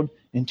 years old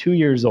and 2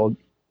 years old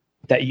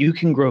that you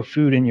can grow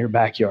food in your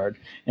backyard.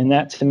 And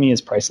that to me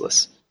is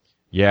priceless.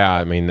 Yeah,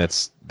 I mean,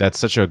 that's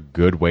such a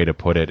good way to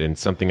put it. And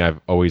something I've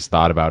always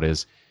thought about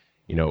is,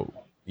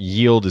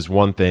 yield is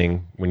one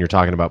thing when you're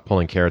talking about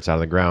pulling carrots out of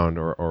the ground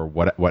or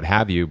what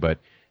have you, but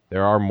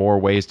there are more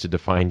ways to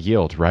define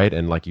yield, right?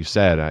 And like you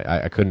said,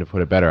 I couldn't have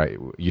put it better.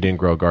 You didn't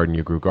grow a garden,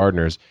 you grew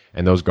gardeners,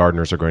 and those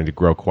gardeners are going to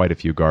grow quite a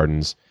few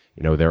gardens,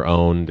 their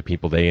own, the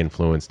people they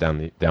influence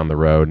down the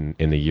road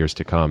in the years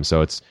to come.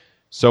 So it's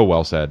so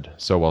well said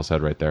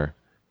right there.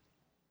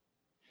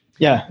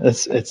 Yeah,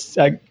 it's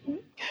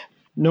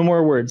no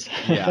more words.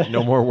 Yeah,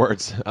 no more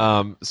words.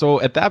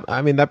 So at that,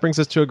 that brings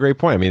us to a great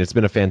point. It's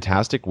been a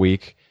fantastic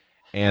week,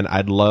 and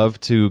I'd love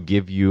to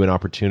give you an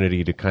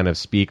opportunity to kind of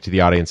speak to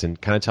the audience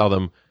and kind of tell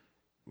them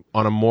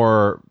on a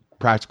more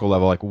practical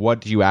level, like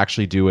what do you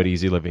actually do at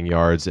Easy Living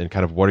Yards, and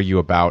kind of what are you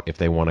about if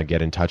they want to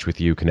get in touch with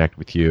you, connect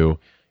with you,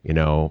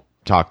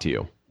 talk to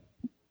you.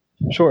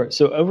 Sure.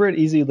 So over at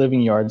Easy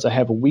Living Yards, I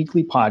have a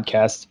weekly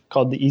podcast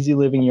called the Easy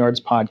Living Yards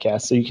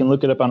Podcast. So you can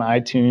look it up on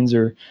iTunes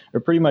or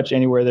pretty much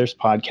anywhere there's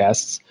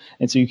podcasts.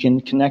 And so you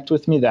can connect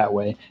with me that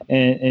way.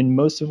 And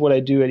most of what I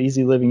do at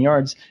Easy Living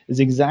Yards is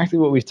exactly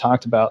what we've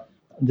talked about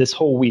this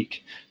whole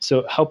week.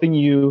 So helping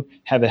you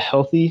have a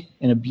healthy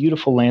and a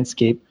beautiful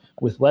landscape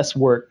with less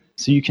work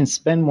so you can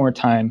spend more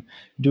time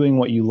doing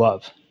what you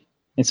love.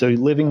 And so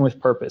living with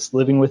purpose,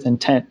 living with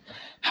intent,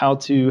 how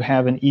to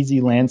have an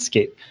easy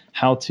landscape,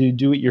 how to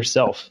do it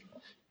yourself,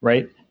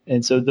 right?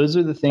 And so those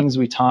are the things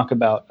we talk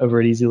about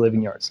over at Easy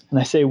Living Yards. And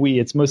I say we,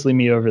 it's mostly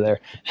me over there.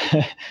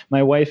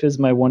 My wife is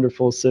my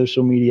wonderful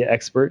social media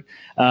expert.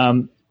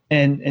 And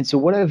so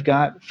what I've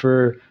got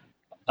for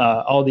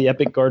all the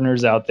epic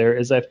gardeners out there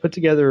is I've put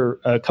together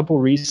a couple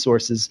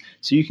resources.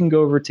 So you can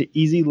go over to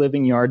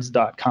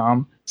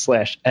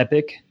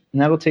easylivingyards.com/epic.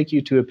 And that'll take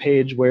you to a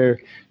page where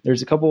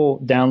there's a couple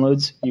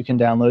downloads you can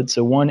download.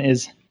 So one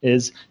is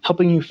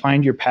helping you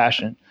find your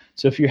passion.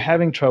 So if you're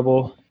having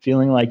trouble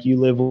feeling like you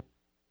live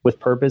with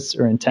purpose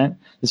or intent,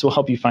 this will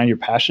help you find your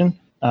passion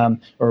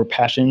or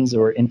passions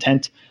or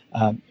intent,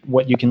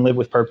 what you can live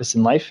with purpose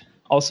in life.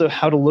 Also,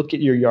 how to look at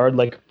your yard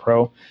like a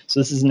pro. So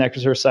this is an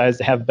exercise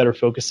to have better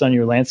focus on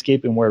your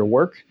landscape and where to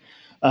work.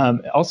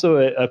 Also,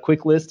 a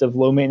quick list of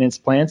low maintenance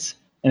plants.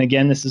 And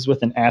again, this is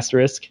with an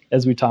asterisk,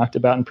 as we talked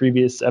about in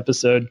previous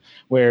episode,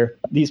 where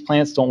these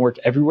plants don't work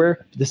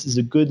everywhere. This is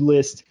a good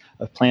list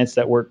of plants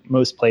that work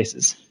most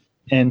places.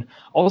 And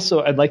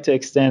also, I'd like to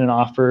extend an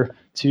offer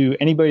to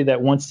anybody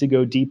that wants to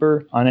go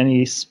deeper on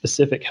any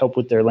specific help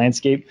with their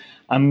landscape.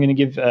 I'm going to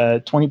give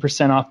a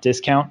 20% off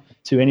discount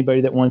to anybody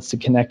that wants to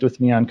connect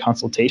with me on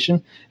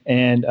consultation.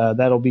 And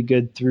that'll be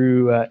good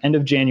through end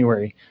of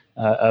January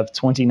of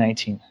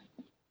 2019.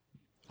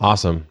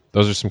 Awesome.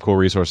 Those are some cool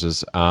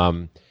resources.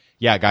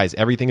 Yeah, guys,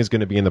 everything is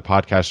going to be in the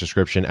podcast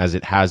description, as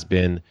it has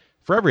been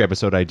for every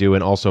episode I do,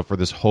 and also for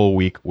this whole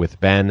week with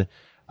Ben.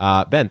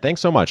 Ben,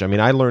 thanks so much. I mean,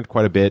 I learned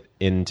quite a bit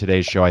in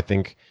today's show, I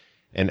think,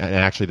 and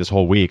actually this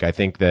whole week. I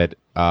think that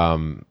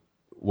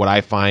what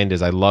I find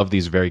is I love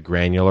these very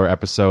granular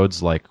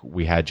episodes, like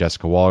we had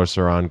Jessica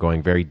Walliser on,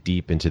 going very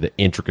deep into the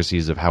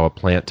intricacies of how a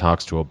plant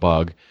talks to a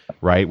bug,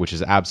 right? Which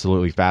is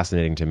absolutely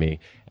fascinating to me.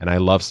 And I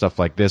love stuff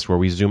like this where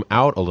we zoom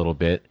out a little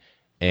bit,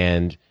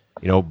 and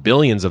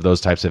billions of those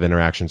types of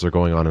interactions are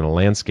going on in a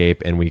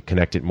landscape, and we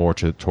connect it more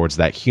towards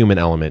that human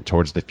element,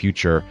 towards the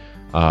future,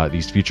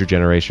 these future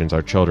generations,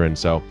 our children.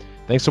 So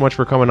thanks so much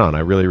for coming on. I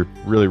really,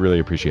 really, really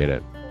appreciate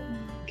it.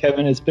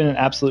 Kevin, it's been an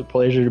absolute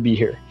pleasure to be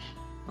here.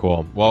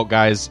 Cool. Well,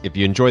 guys, if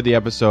you enjoyed the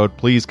episode,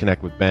 please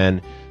connect with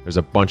Ben. There's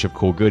a bunch of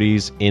cool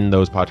goodies in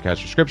those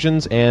podcast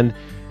descriptions. And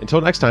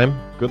until next time,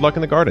 good luck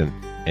in the garden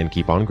and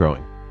keep on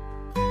growing.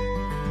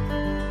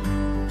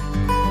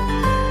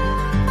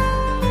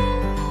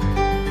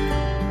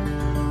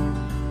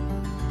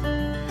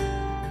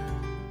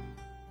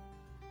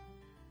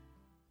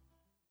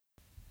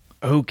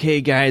 Okay,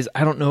 guys,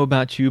 I don't know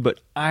about you, but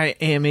I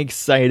am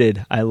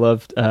excited. I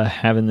loved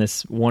having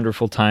this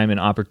wonderful time and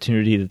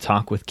opportunity to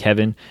talk with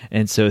Kevin.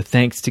 And so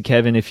thanks to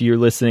Kevin, if you're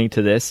listening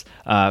to this,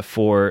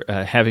 for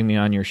having me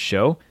on your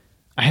show.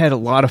 I had a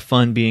lot of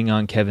fun being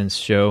on Kevin's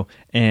show,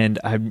 and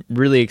I'm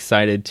really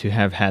excited to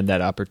have had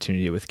that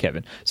opportunity with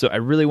Kevin. So I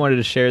really wanted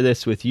to share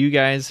this with you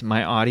guys,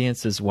 my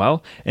audience as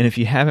well. And if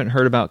you haven't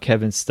heard about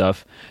Kevin's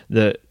stuff,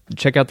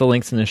 check out the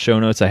links in the show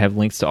notes. I have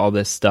links to all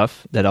this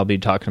stuff that I'll be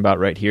talking about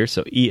right here.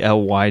 So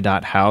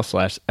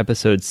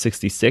ely.how/episode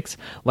 66.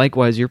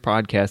 Likewise, your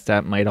podcast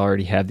app might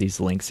already have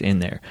these links in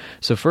there.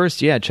 So first,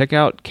 check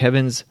out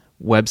Kevin's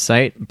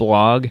website,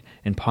 blog,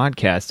 and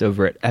podcast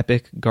over at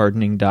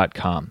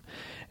epicgardening.com.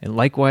 And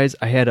likewise,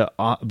 I had a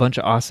bunch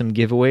of awesome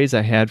giveaways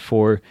I had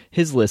for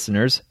his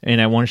listeners,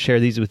 and I want to share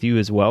these with you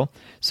as well.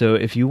 So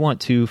if you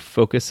want to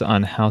focus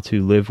on how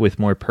to live with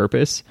more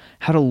purpose,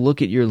 how to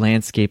look at your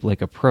landscape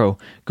like a pro,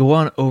 go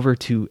on over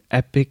to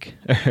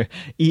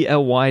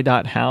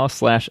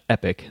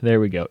ely.how/epic. There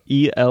we go,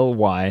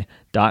 ely.how/epic.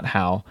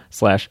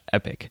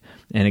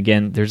 And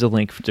again, there's a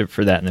link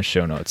for that in the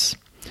show notes.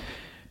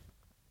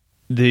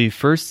 The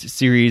first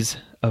series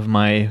of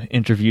my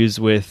interviews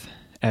with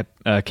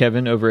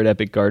Kevin over at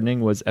Epic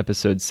Gardening was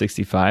episode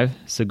 65.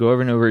 So go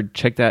over and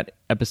check that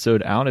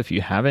episode out if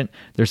you haven't.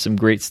 There's some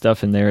great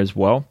stuff in there as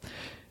well.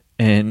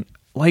 And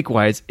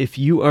likewise, if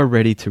you are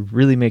ready to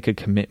really make a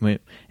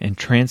commitment and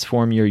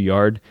transform your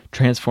yard,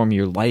 transform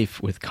your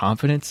life with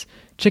confidence,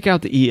 check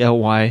out the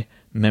ELY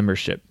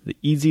membership. The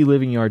Easy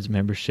Living Yards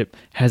membership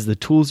has the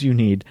tools you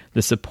need,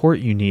 the support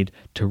you need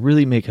to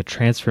really make a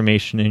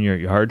transformation in your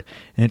yard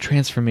and a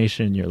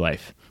transformation in your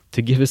life,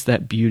 to give us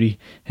that beauty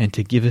and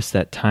to give us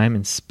that time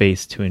and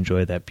space to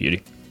enjoy that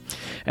beauty.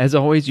 As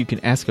always, you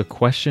can ask a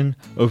question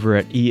over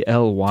at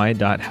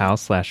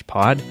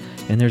ely.how/pod,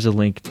 and there's a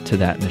link to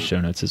that in the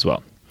show notes as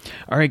well.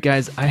 All right,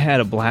 guys, I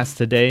had a blast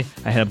today.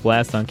 I had a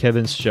blast on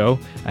Kevin's show.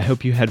 I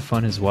hope you had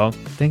fun as well.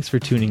 Thanks for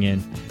tuning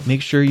in.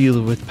 Make sure you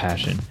live with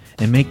passion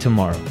and make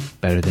tomorrow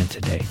better than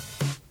today.